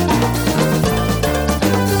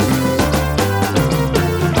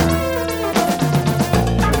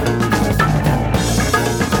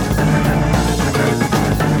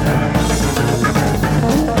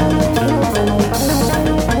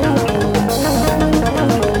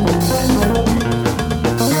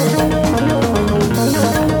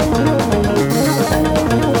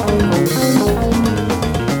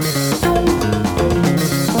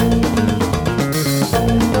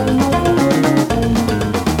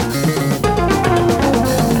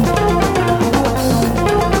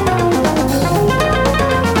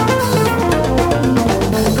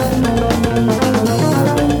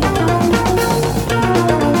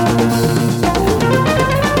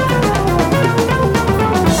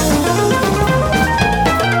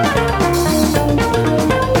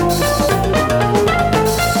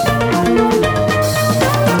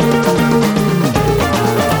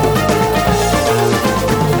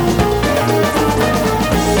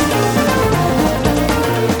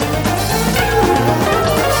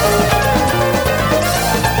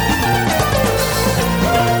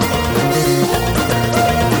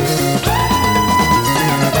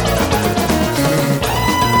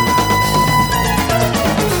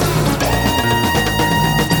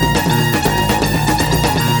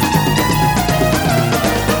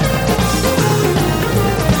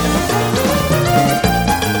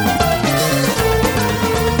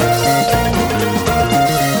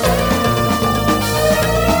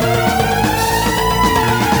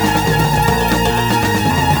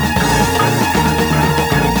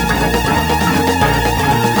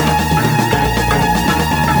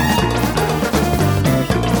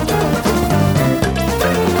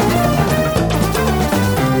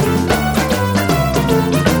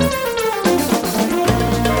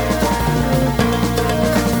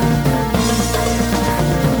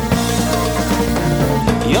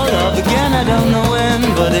 I don't know when,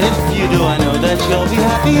 but if you do, I know that you'll be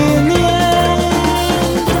happy in the end.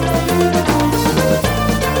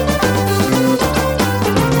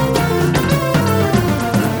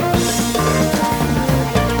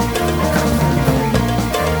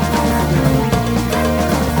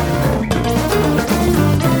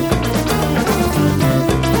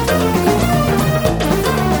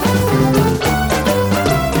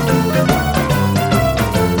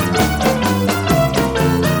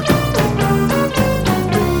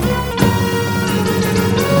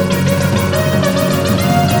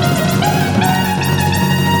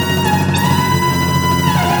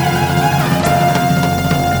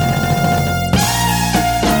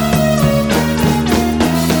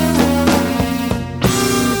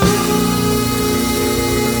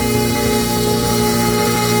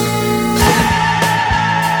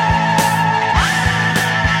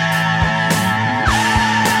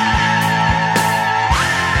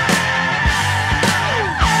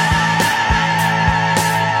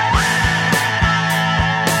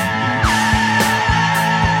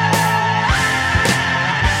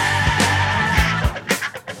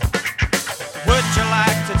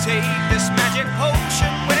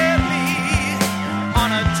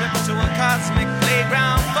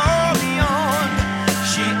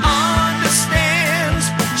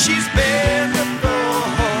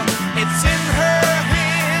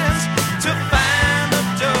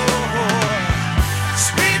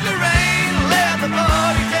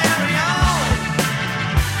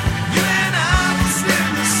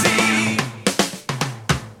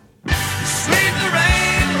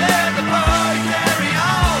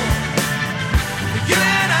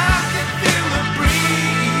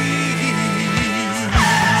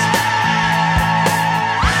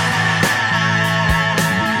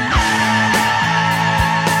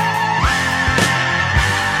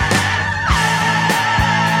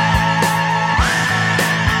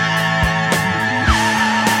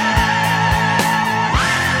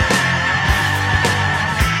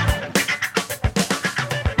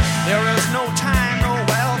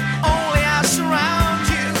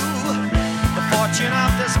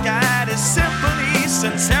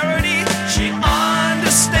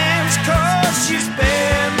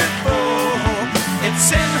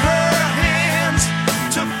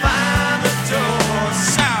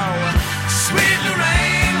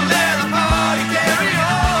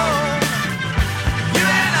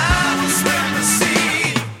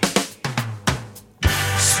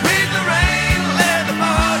 Sweet Lorraine, let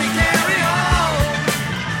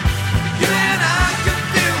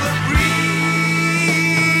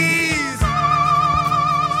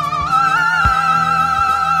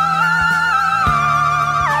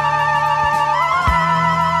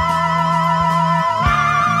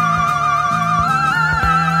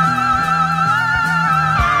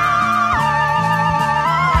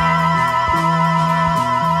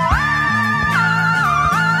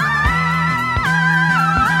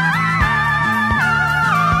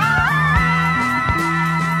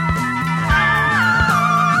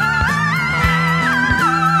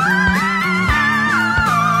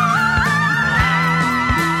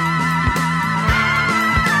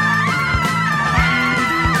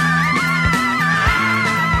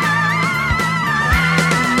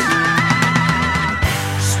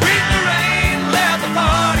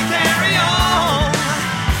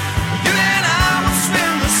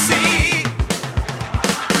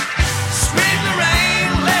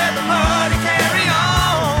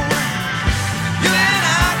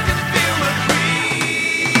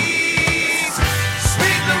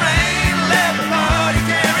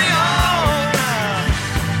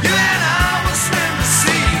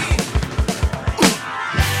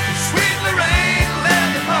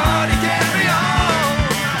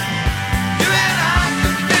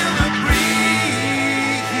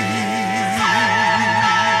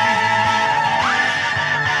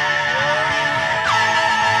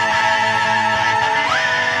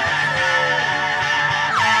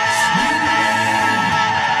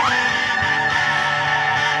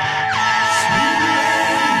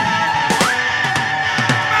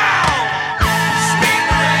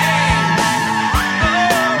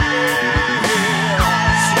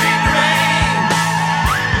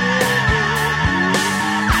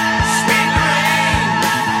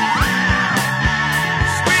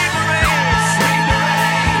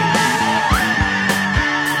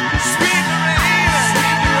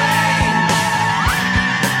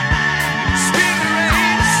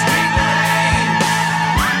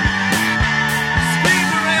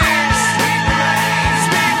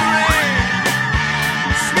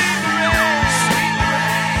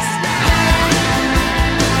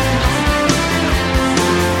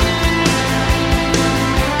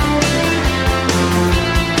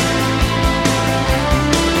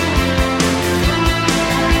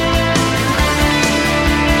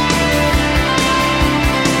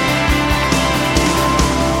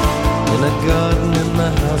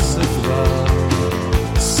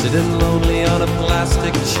sitting lonely on a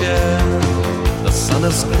plastic chair. The sun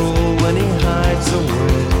is cruel when he hides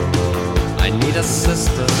away. I need a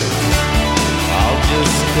sister, I'll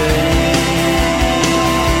just stay.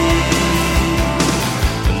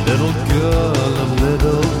 A little girl, a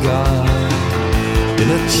little guy, in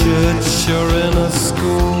a church or in a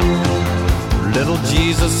school. Little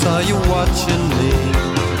Jesus, are you watching me?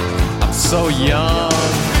 I'm so young,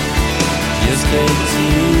 just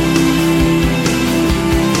 18.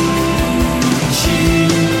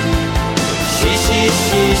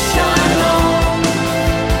 She, shine on.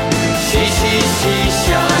 She,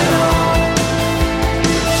 shine on.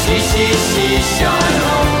 She, shine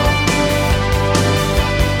on.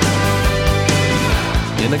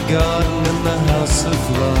 In a garden in the house of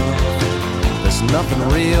love, there's nothing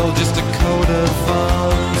real, just a coat of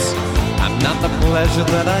arms. I'm not the pleasure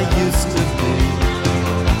that I used to be.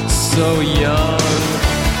 So young,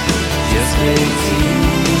 just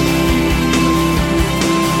 18.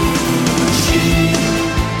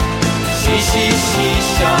 She,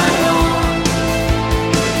 shine on.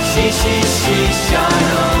 She,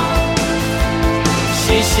 shine on.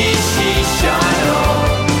 She, shine on.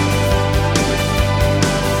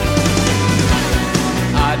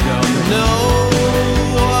 I don't know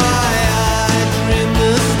why I dream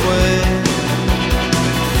this way.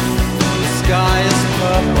 The sky is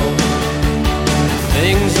purple,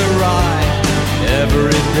 things are right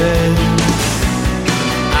every day.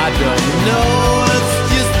 I don't know, it's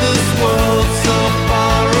just this world so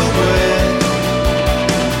far away.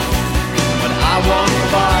 But I won't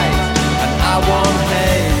fight and I won't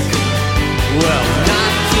hate. Well,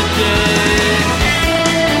 not today.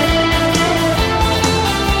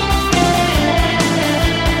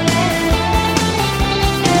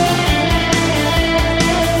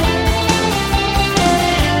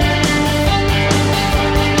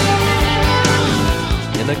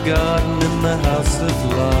 In a garden in the house of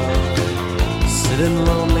love, sitting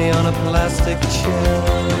lonely on a plastic chair.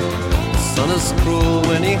 The sun is cruel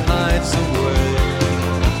when he hides away.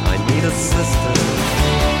 I need a sister,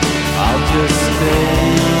 I'll just stay.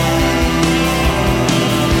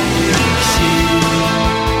 She,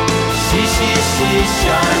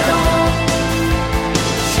 shine on.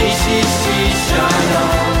 She, shine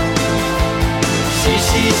on. She,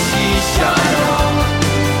 shine on.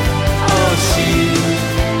 Oh, she,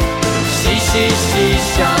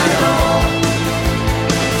 shine on.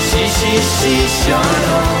 She, shine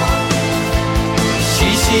on. She,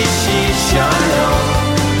 shine on.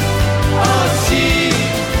 Oh, she,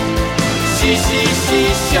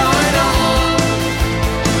 shine on.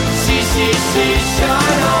 She,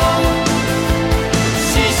 shine on.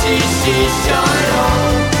 She, shine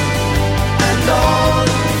on. And on,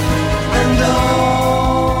 and on.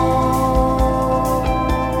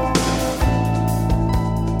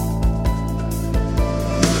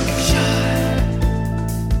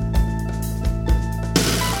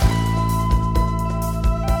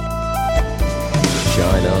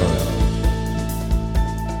 Shine on.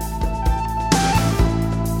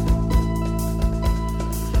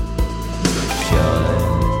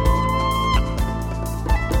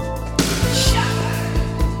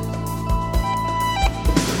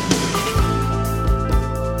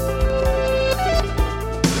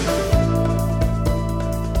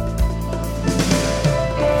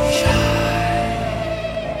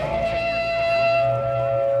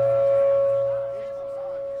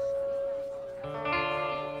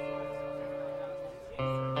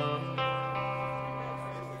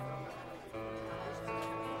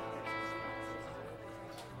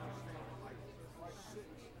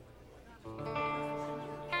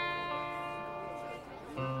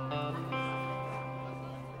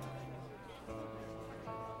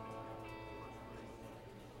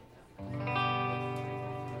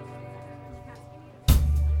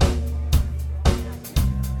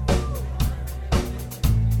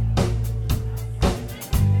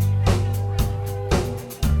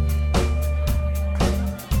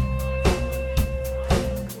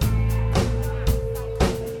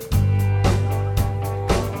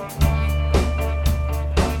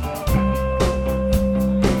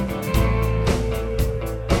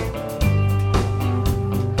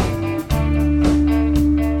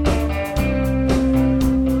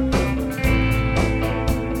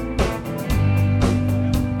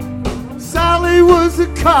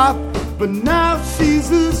 Cop, but now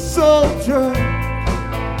she's a soldier.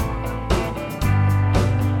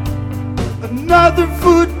 Another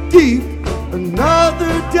foot deep,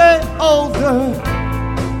 another day older.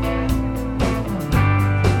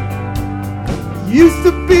 Used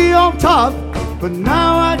to be on top, but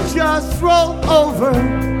now I just roll over.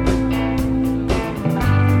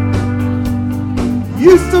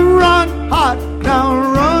 Used to run hot, now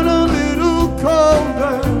run a little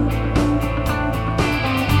colder.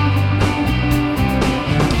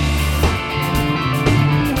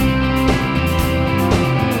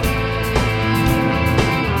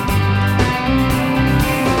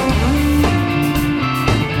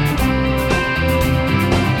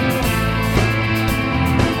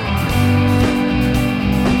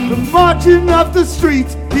 Marching up the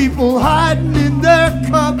streets, people hiding in their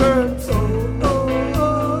cupboards.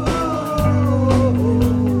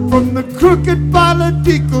 From the crooked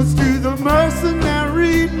politicos to the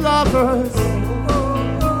mercenary lovers,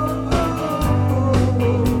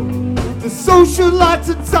 the socialites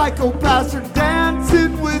and psychopaths are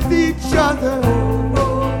dancing with each other.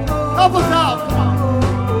 Help us out, come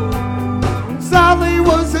on. Sally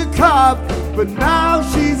was a cop, but now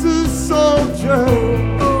she's a soldier.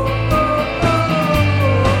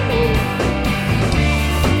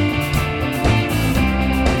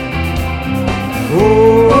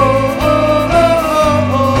 Oh, oh, oh, oh,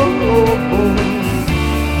 oh,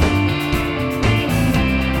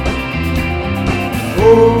 oh,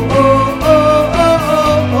 oh, oh,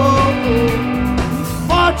 oh, oh,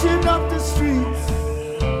 marching up the streets.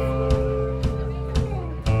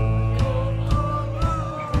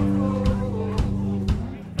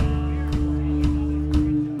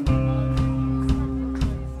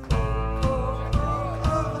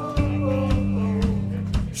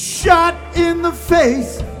 Shot in the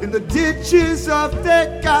face in the ditches of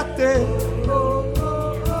Tecate.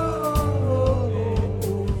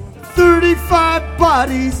 35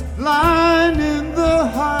 bodies lining the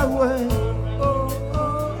highway.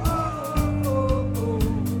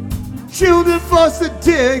 Children forced to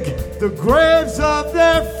dig the graves of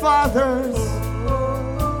their fathers.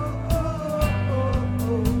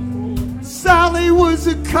 Sally was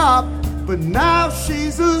a cop, but now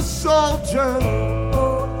she's a soldier.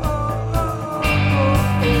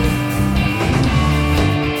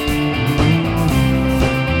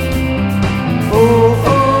 Oh,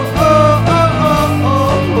 oh, oh, oh, oh,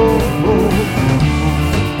 oh, oh, oh.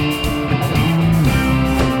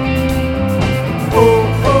 Oh,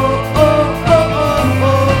 oh, oh, oh,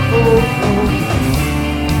 oh, oh, oh.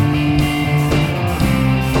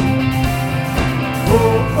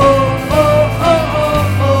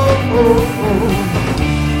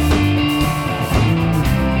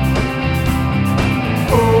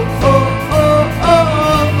 Oh, oh, oh, oh, oh,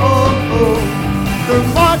 oh, oh. They're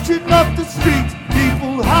marching up the streets,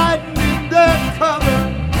 people hiding in their cover.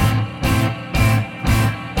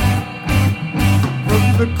 From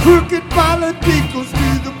the crooked politicos to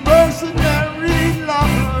the mercenary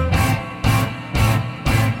lovers,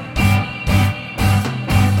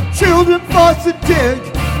 children forced to dig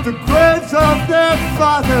the graves of their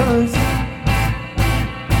fathers.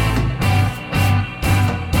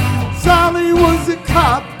 Sally was a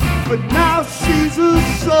cop, but now she's a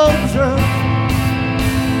soldier.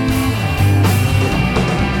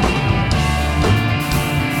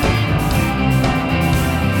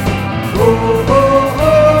 Oh, oh,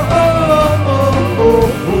 oh, oh, oh, oh,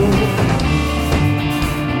 oh.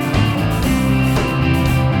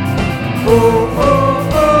 Oh, oh,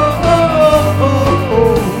 oh, oh, oh,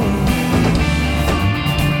 oh.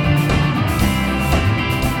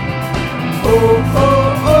 Oh, oh,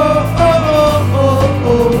 oh, oh, oh,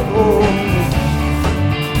 oh, oh.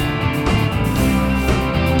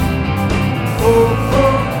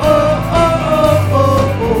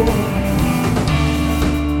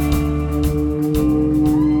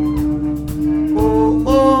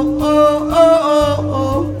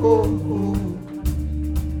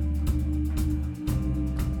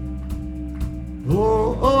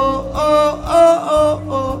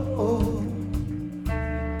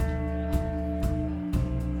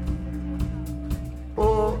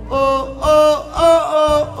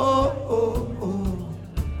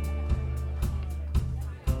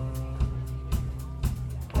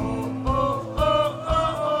 Oh, oh, oh,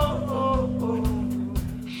 oh, oh, oh.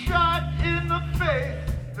 Shot in the face,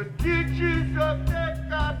 the ditches of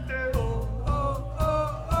Tecate.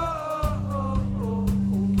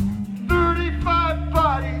 35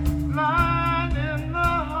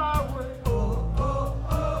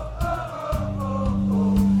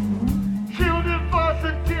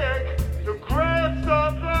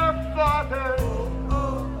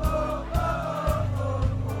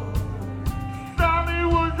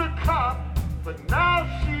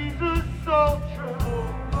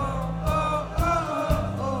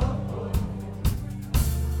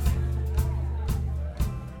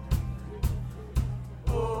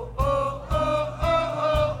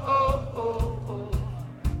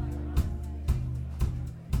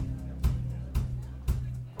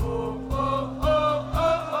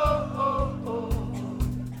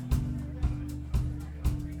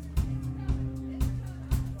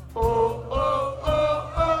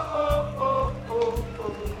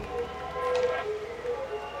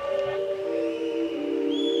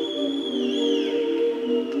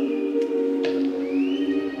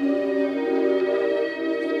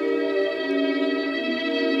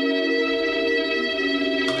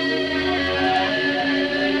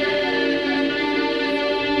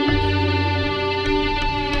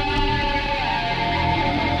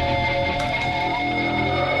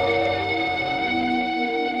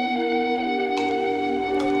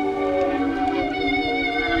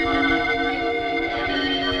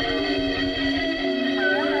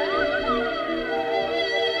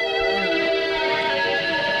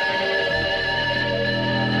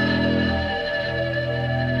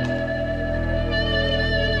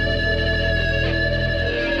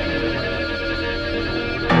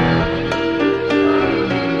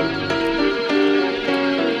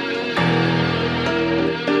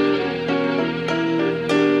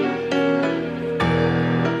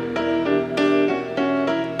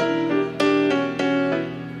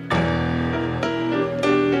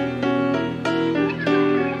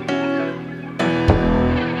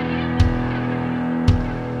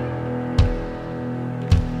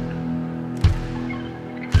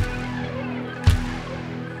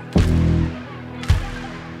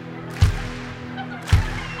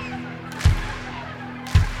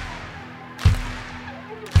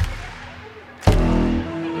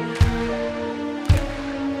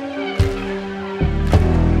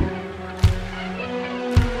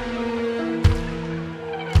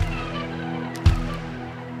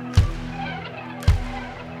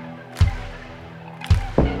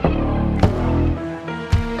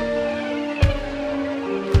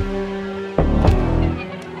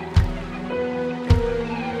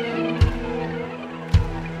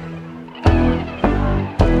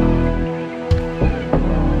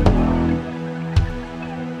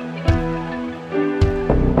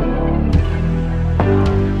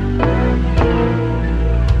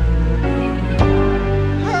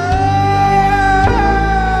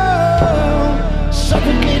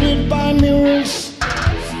 suffocated by mirrors.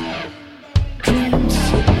 Dreams,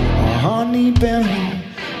 a honey belly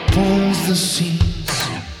pulls the seams.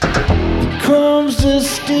 The curves are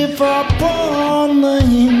stiff upon the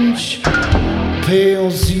hinge.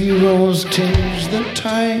 Pale zeros tinge the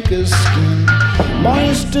tiger's skin.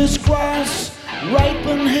 Moist as grass, ripe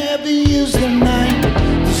and heavy as the night.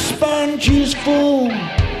 The sponge is full,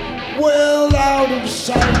 well out of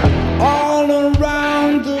sight. All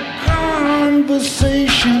around the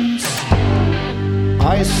conversations,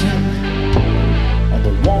 icing on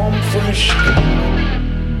the warm, fresh skin.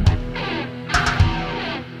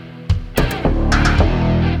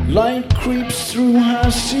 Light creeps through her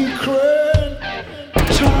secret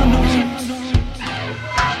tunnels,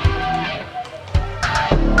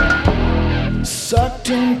 sucked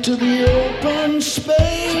into the open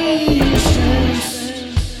spaces,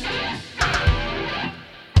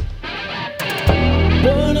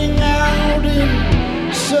 burning out in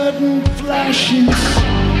sudden flashes,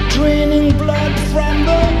 draining blood from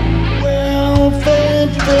the well-fed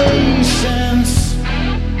faces.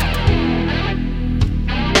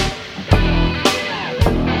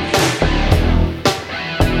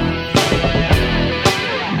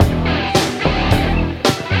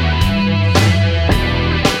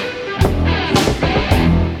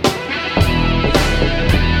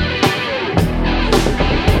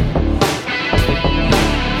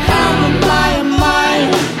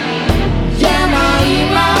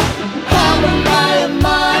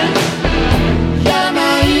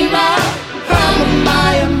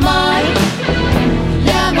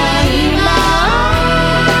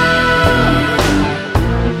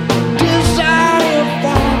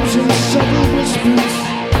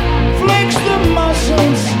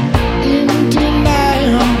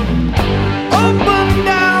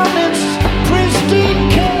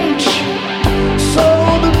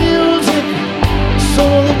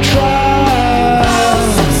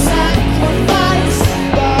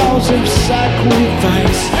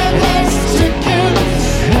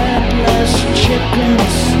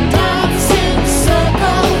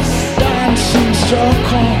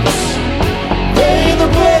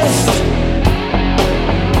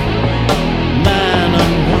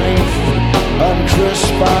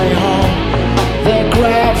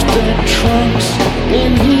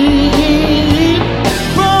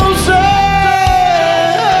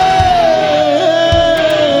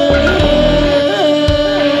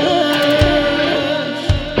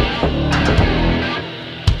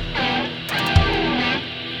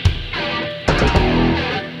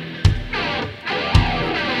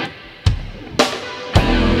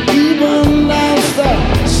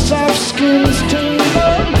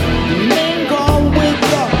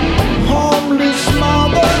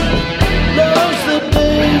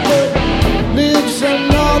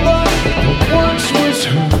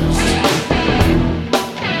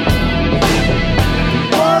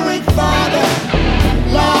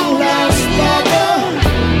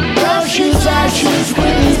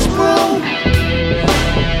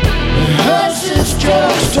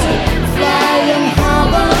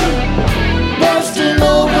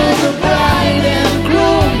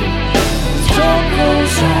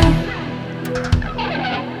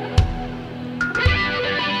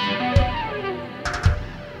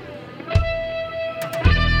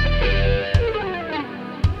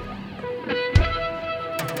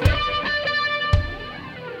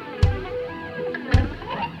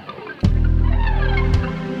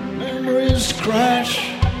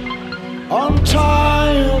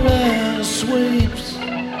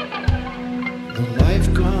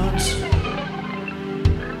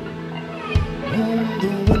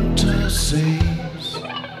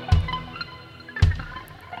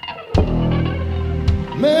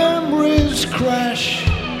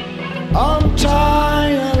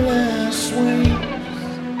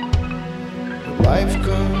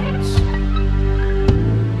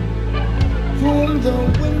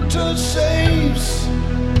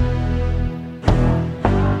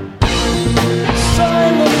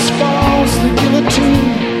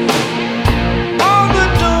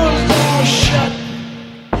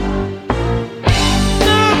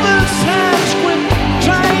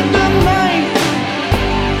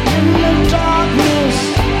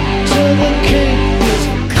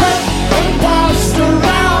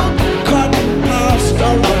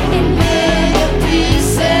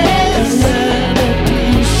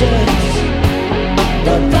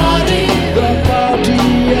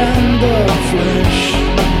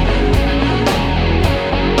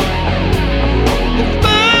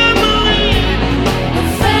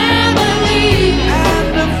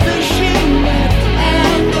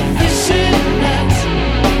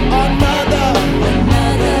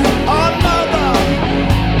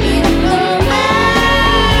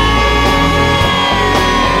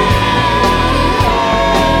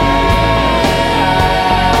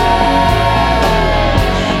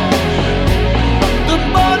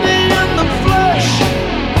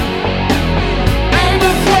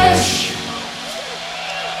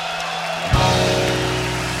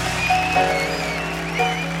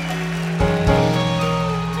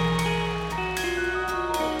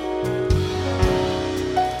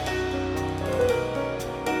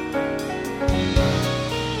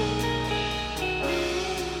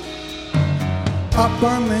 up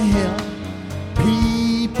on the hill.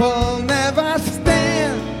 People never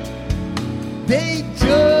stand, they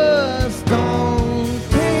just don't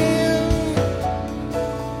care.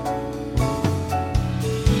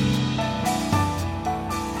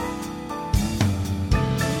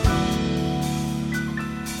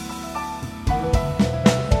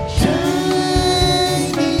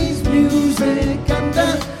 Chinese music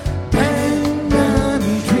under pandan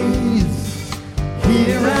trees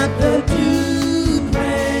here at the Dude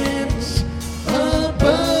Ranch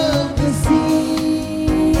above the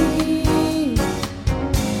sea.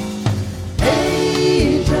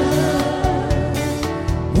 Asia,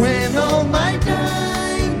 when all my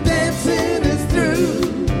time dancing is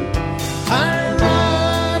through, I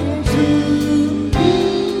run to you.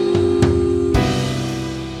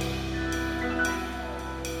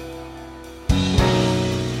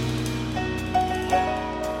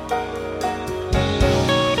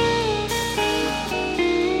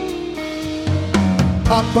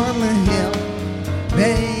 Up on the hill,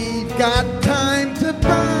 they've got time to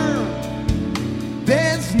burn.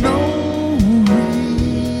 There's no return.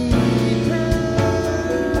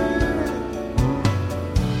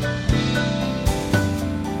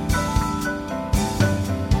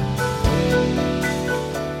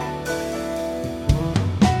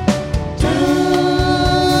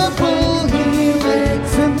 Double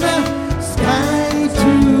helix in the sky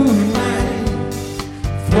tonight.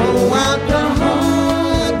 Throw out the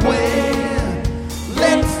hardware.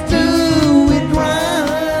 Let's do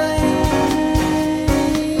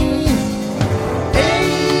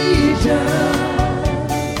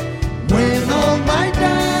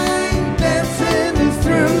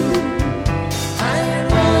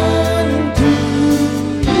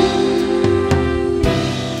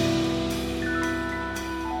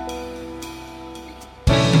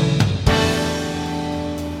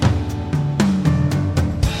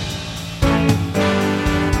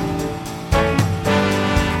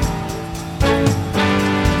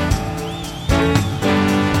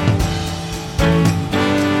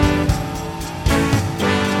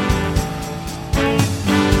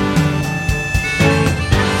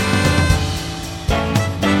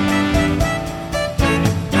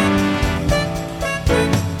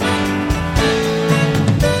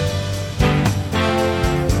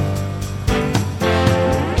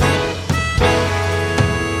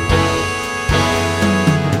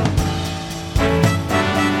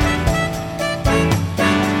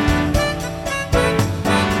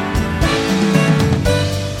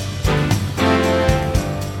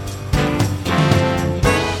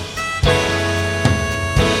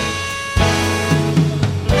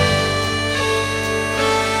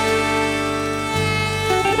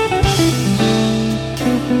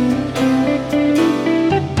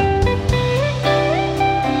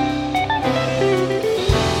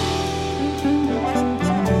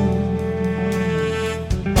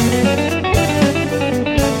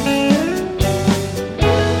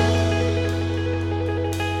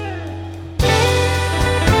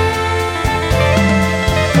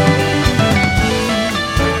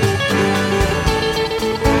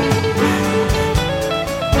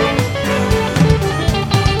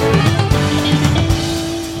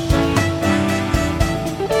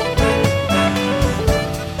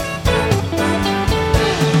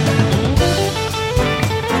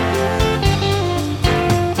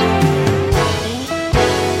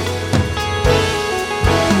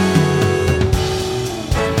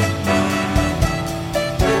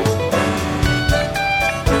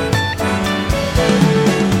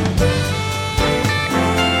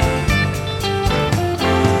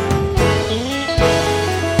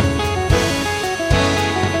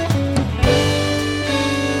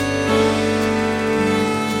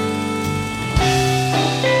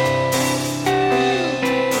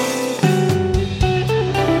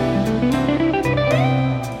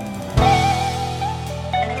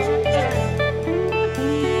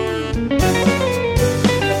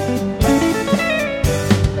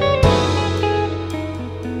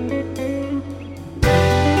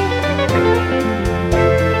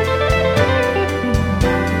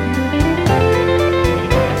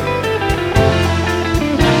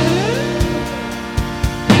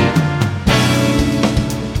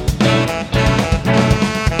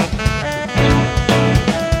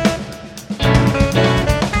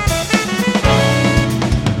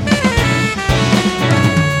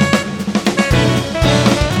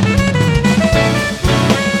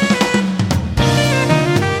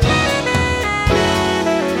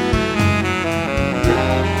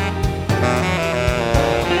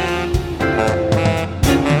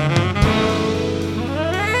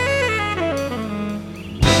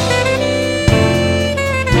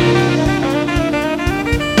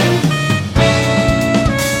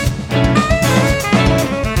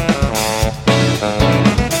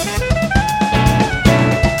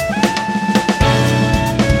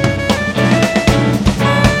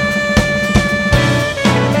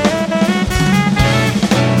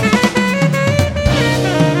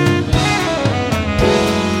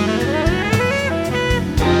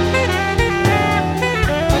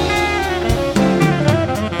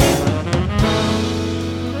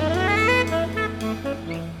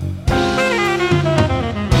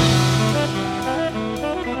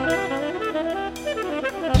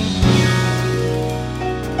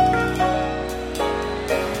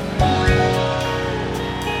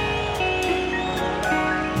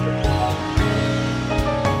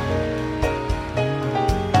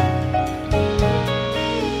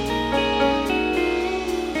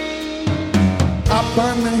up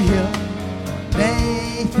on the hill.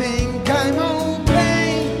 They think I'm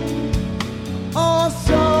okay, or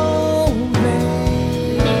so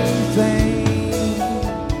they think.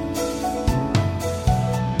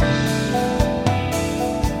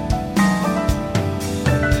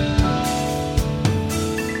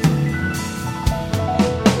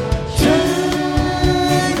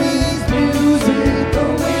 Chinese music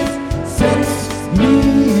always sets me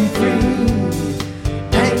free.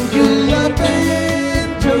 Angular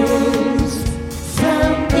banjos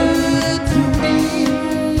sound good to me.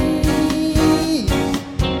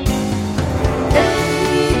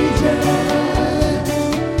 Asia,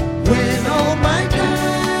 when all my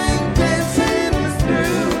time dancing is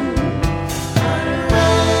through, I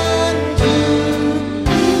run to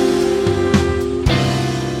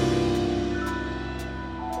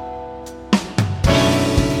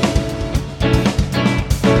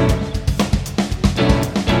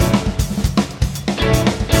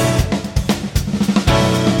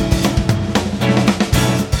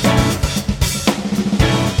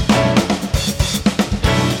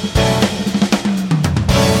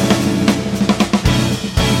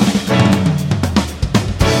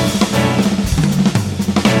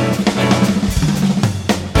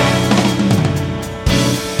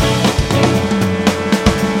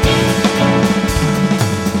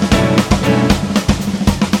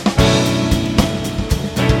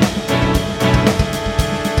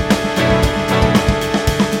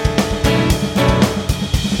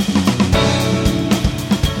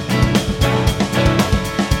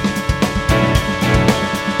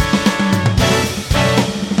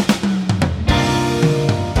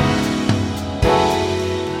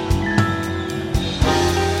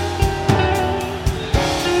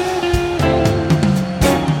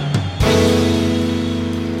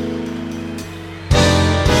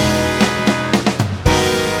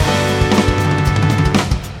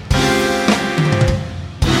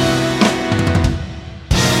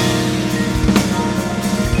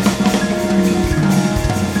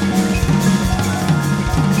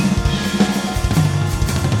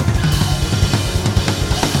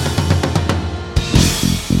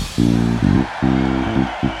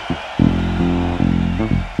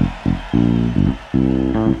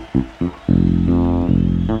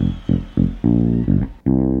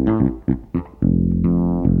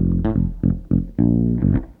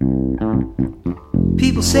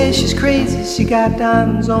People say she's crazy, she got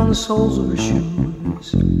diamonds on the soles of her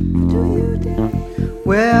shoes.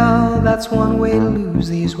 Well, that's one way to lose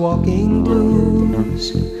these walking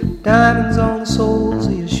blues. Diamonds on the soles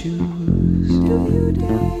of your shoes.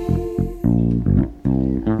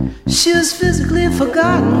 She was physically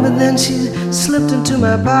forgotten, but then she slipped into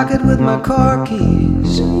my pocket with my car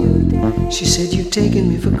keys. She said, "You've taken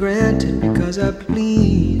me for granted because I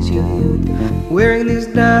please you, wearing these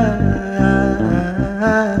diamonds."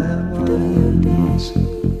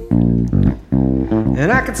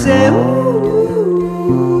 And I could say,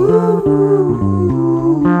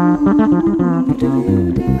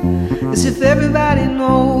 as if everybody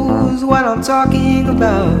knows what I'm talking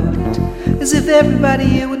about. As if everybody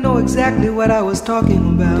here would know exactly what I was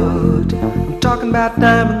talking about. I'm talking about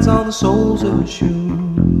diamonds on the soles of her shoes.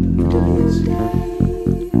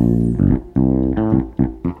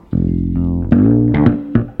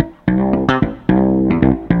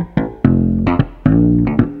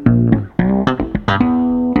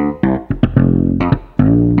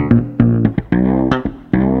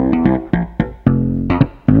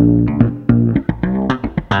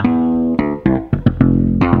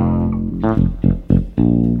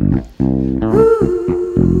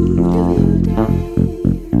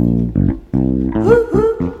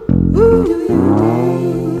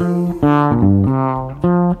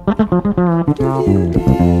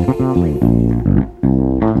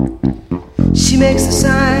 She makes the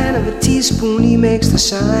sign of a teaspoon, he makes the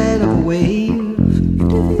sign of a wave.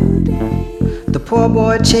 The poor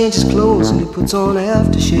boy changes clothes and he puts on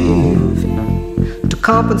aftershave to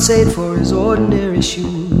compensate for his ordinary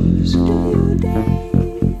shoes.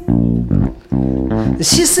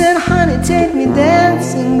 She said, "Honey, take me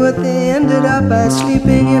dancing," but they ended up by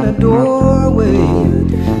sleeping in a doorway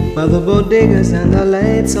by the bodegas and the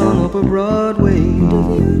lights on Upper Broadway,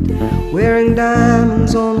 wearing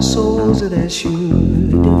diamonds on the soles of their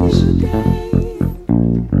shoes.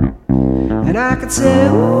 And I could say,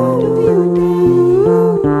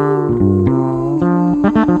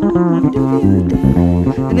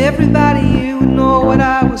 and everybody here would know what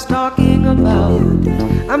I was talking about.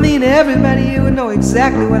 I mean, everybody here would know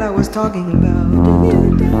exactly what I was talking about.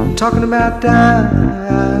 I'm talking about diamonds.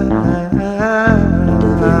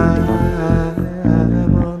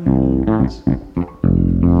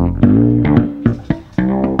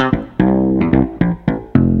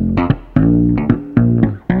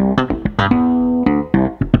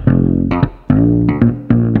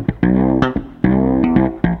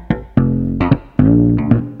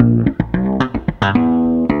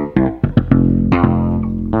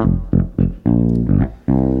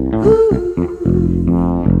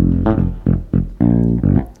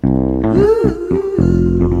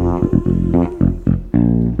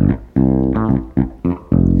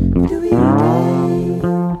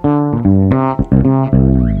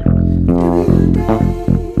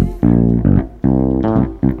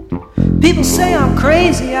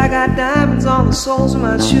 got diamonds on the soles of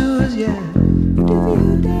my shoes, yeah.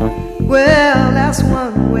 Well, that's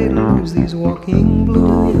one way to lose these walking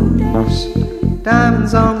blues.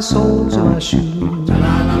 Diamonds on the soles of my shoes.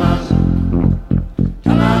 Ta-la-la-la.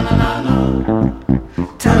 Ta-la-la-la.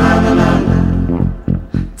 Ta-la-la-la.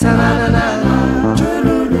 Ta-la-la-la.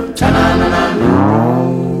 Ta-la-la-la.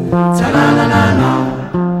 Ta-la-la-la.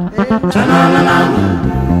 Ta-la-la-la.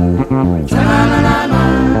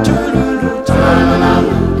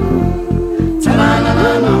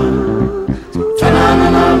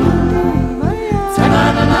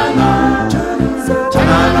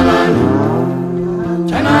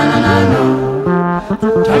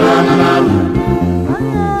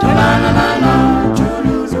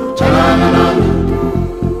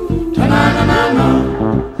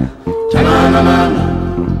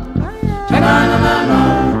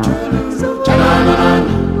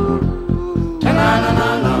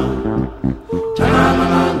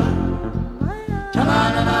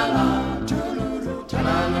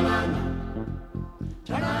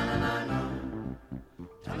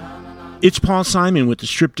 It's Paul Simon with the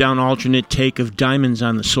stripped-down alternate take of Diamonds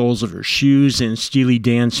on the Soles of Her Shoes and Steely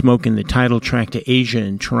Dan smoking the title track to Asia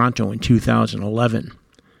in Toronto in 2011.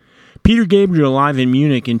 Peter Gabriel live in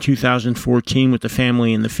Munich in 2014 with the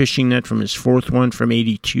Family and the Fishing Net from his fourth one from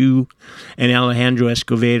 82, and Alejandro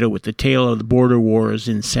Escovedo with the Tale of the Border Wars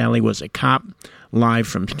in Sally Was a Cop, live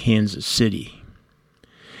from Kansas City.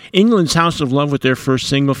 England's House of Love with their first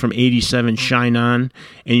single from 87, Shine On,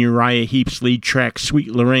 and Uriah Heep's lead track, Sweet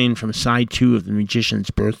Lorraine, from side 2 of The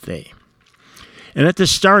Magician's Birthday. And at the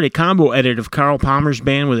start, a combo edit of Carl Palmer's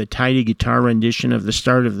band with a tidy guitar rendition of the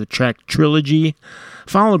start of the track Trilogy,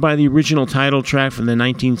 followed by the original title track from the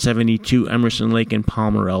 1972 Emerson, Lake and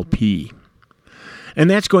Palmer LP. And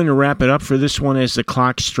that's going to wrap it up for this one as the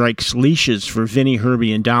clock strikes leashes for Vinny,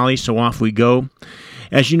 Herbie, and Dolly, so off we go.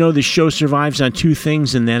 As you know, this show survives on two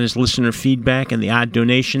things, and that is listener feedback and the odd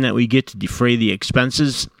donation that we get to defray the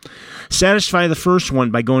expenses. Satisfy the first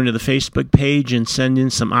one by going to the Facebook page and send in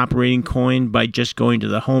some operating coin by just going to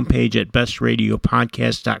the homepage at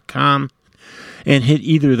bestradiopodcast.com and hit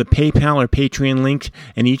either the PayPal or Patreon link,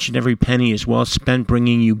 and each and every penny is well spent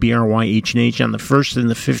bringing you BRY H&H on the 1st and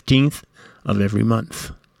the 15th of every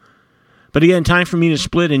month. But again, time for me to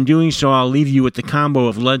split. In doing so, I'll leave you with the combo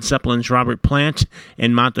of Led Zeppelin's Robert Plant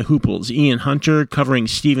and Mott the Hoople's Ian Hunter covering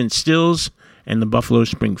Stephen Stills and the Buffalo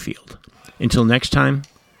Springfield. Until next time,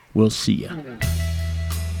 we'll see ya.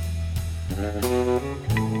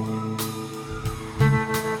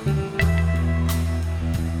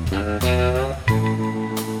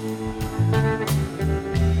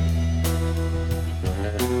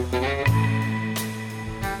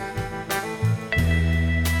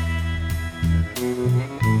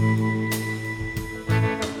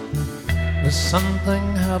 There's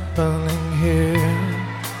something happening here.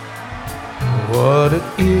 What it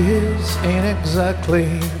is ain't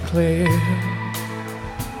exactly clear.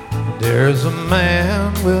 There's a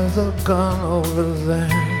man with a gun over there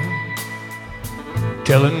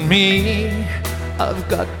telling me I've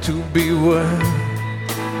got to beware.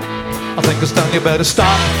 I think it's time you better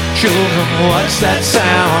stop. Children, what's that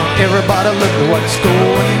sound? Everybody look at what's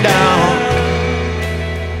going down.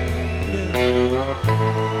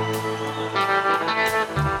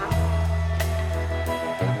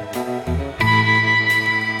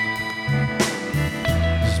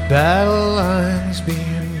 Battle lines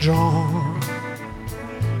being drawn.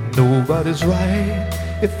 Nobody's right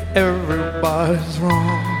if everybody's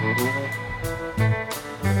wrong.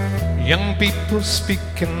 Young people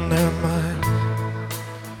speaking their mind.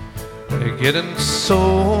 They're getting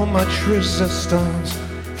so much resistance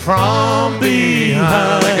from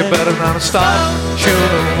behind. You better not stop.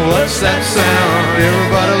 Children, what's that sound?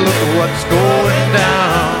 Everybody look at what's going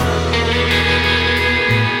down.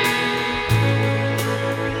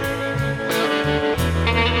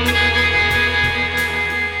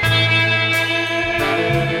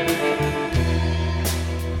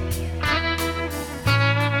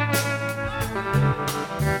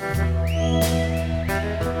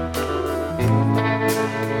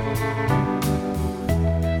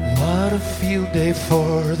 Day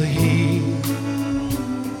for the heat.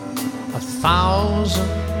 1,000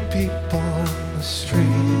 people in the street,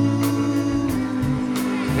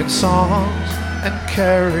 in songs and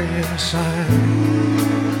carrying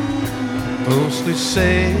signs, mostly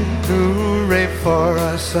say hooray for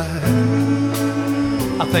our side.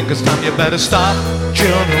 I think it's time you better stop.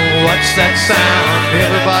 Children, what's that sound?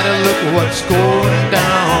 Everybody look what's going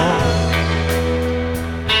down.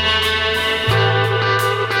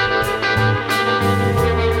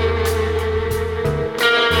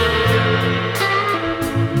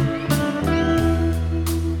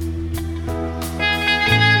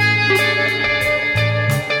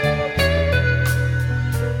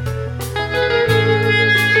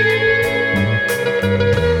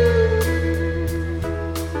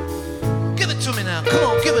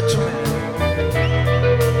 it to me.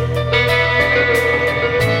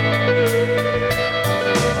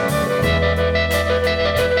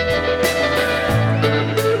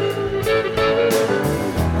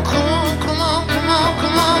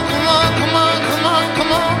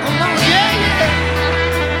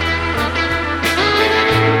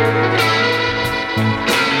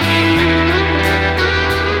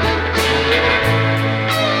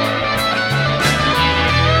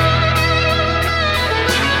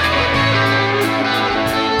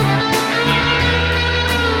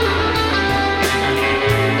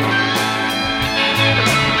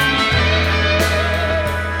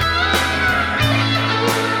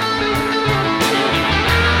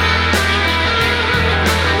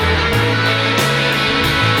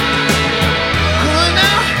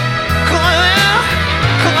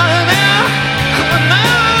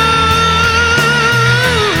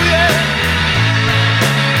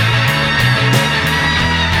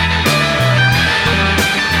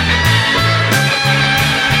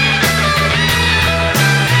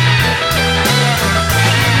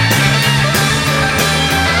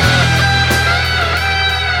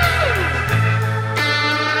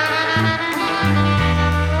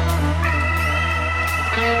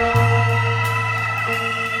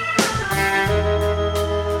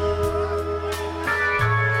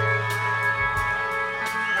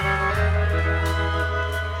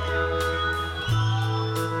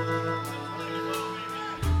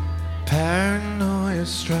 Paranoia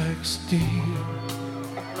strikes deep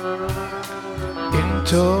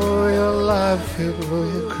into your life, it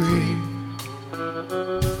will creep.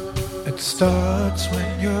 It starts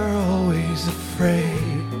when you're always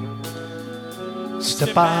afraid.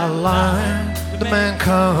 Step out of line, the man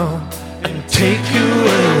come and take you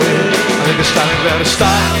away. I think it's time better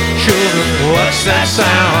stop. Children, what's that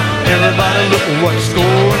sound? Everybody look what's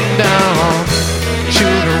going down.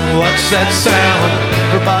 Children, what's that sound?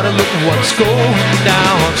 Everybody look what's going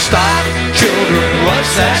down. Stop, children,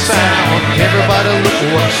 what's that sound? Everybody look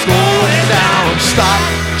what's going down. Stop,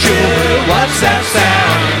 children, what's that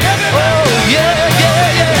sound? Oh, yeah,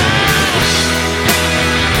 yeah, yeah.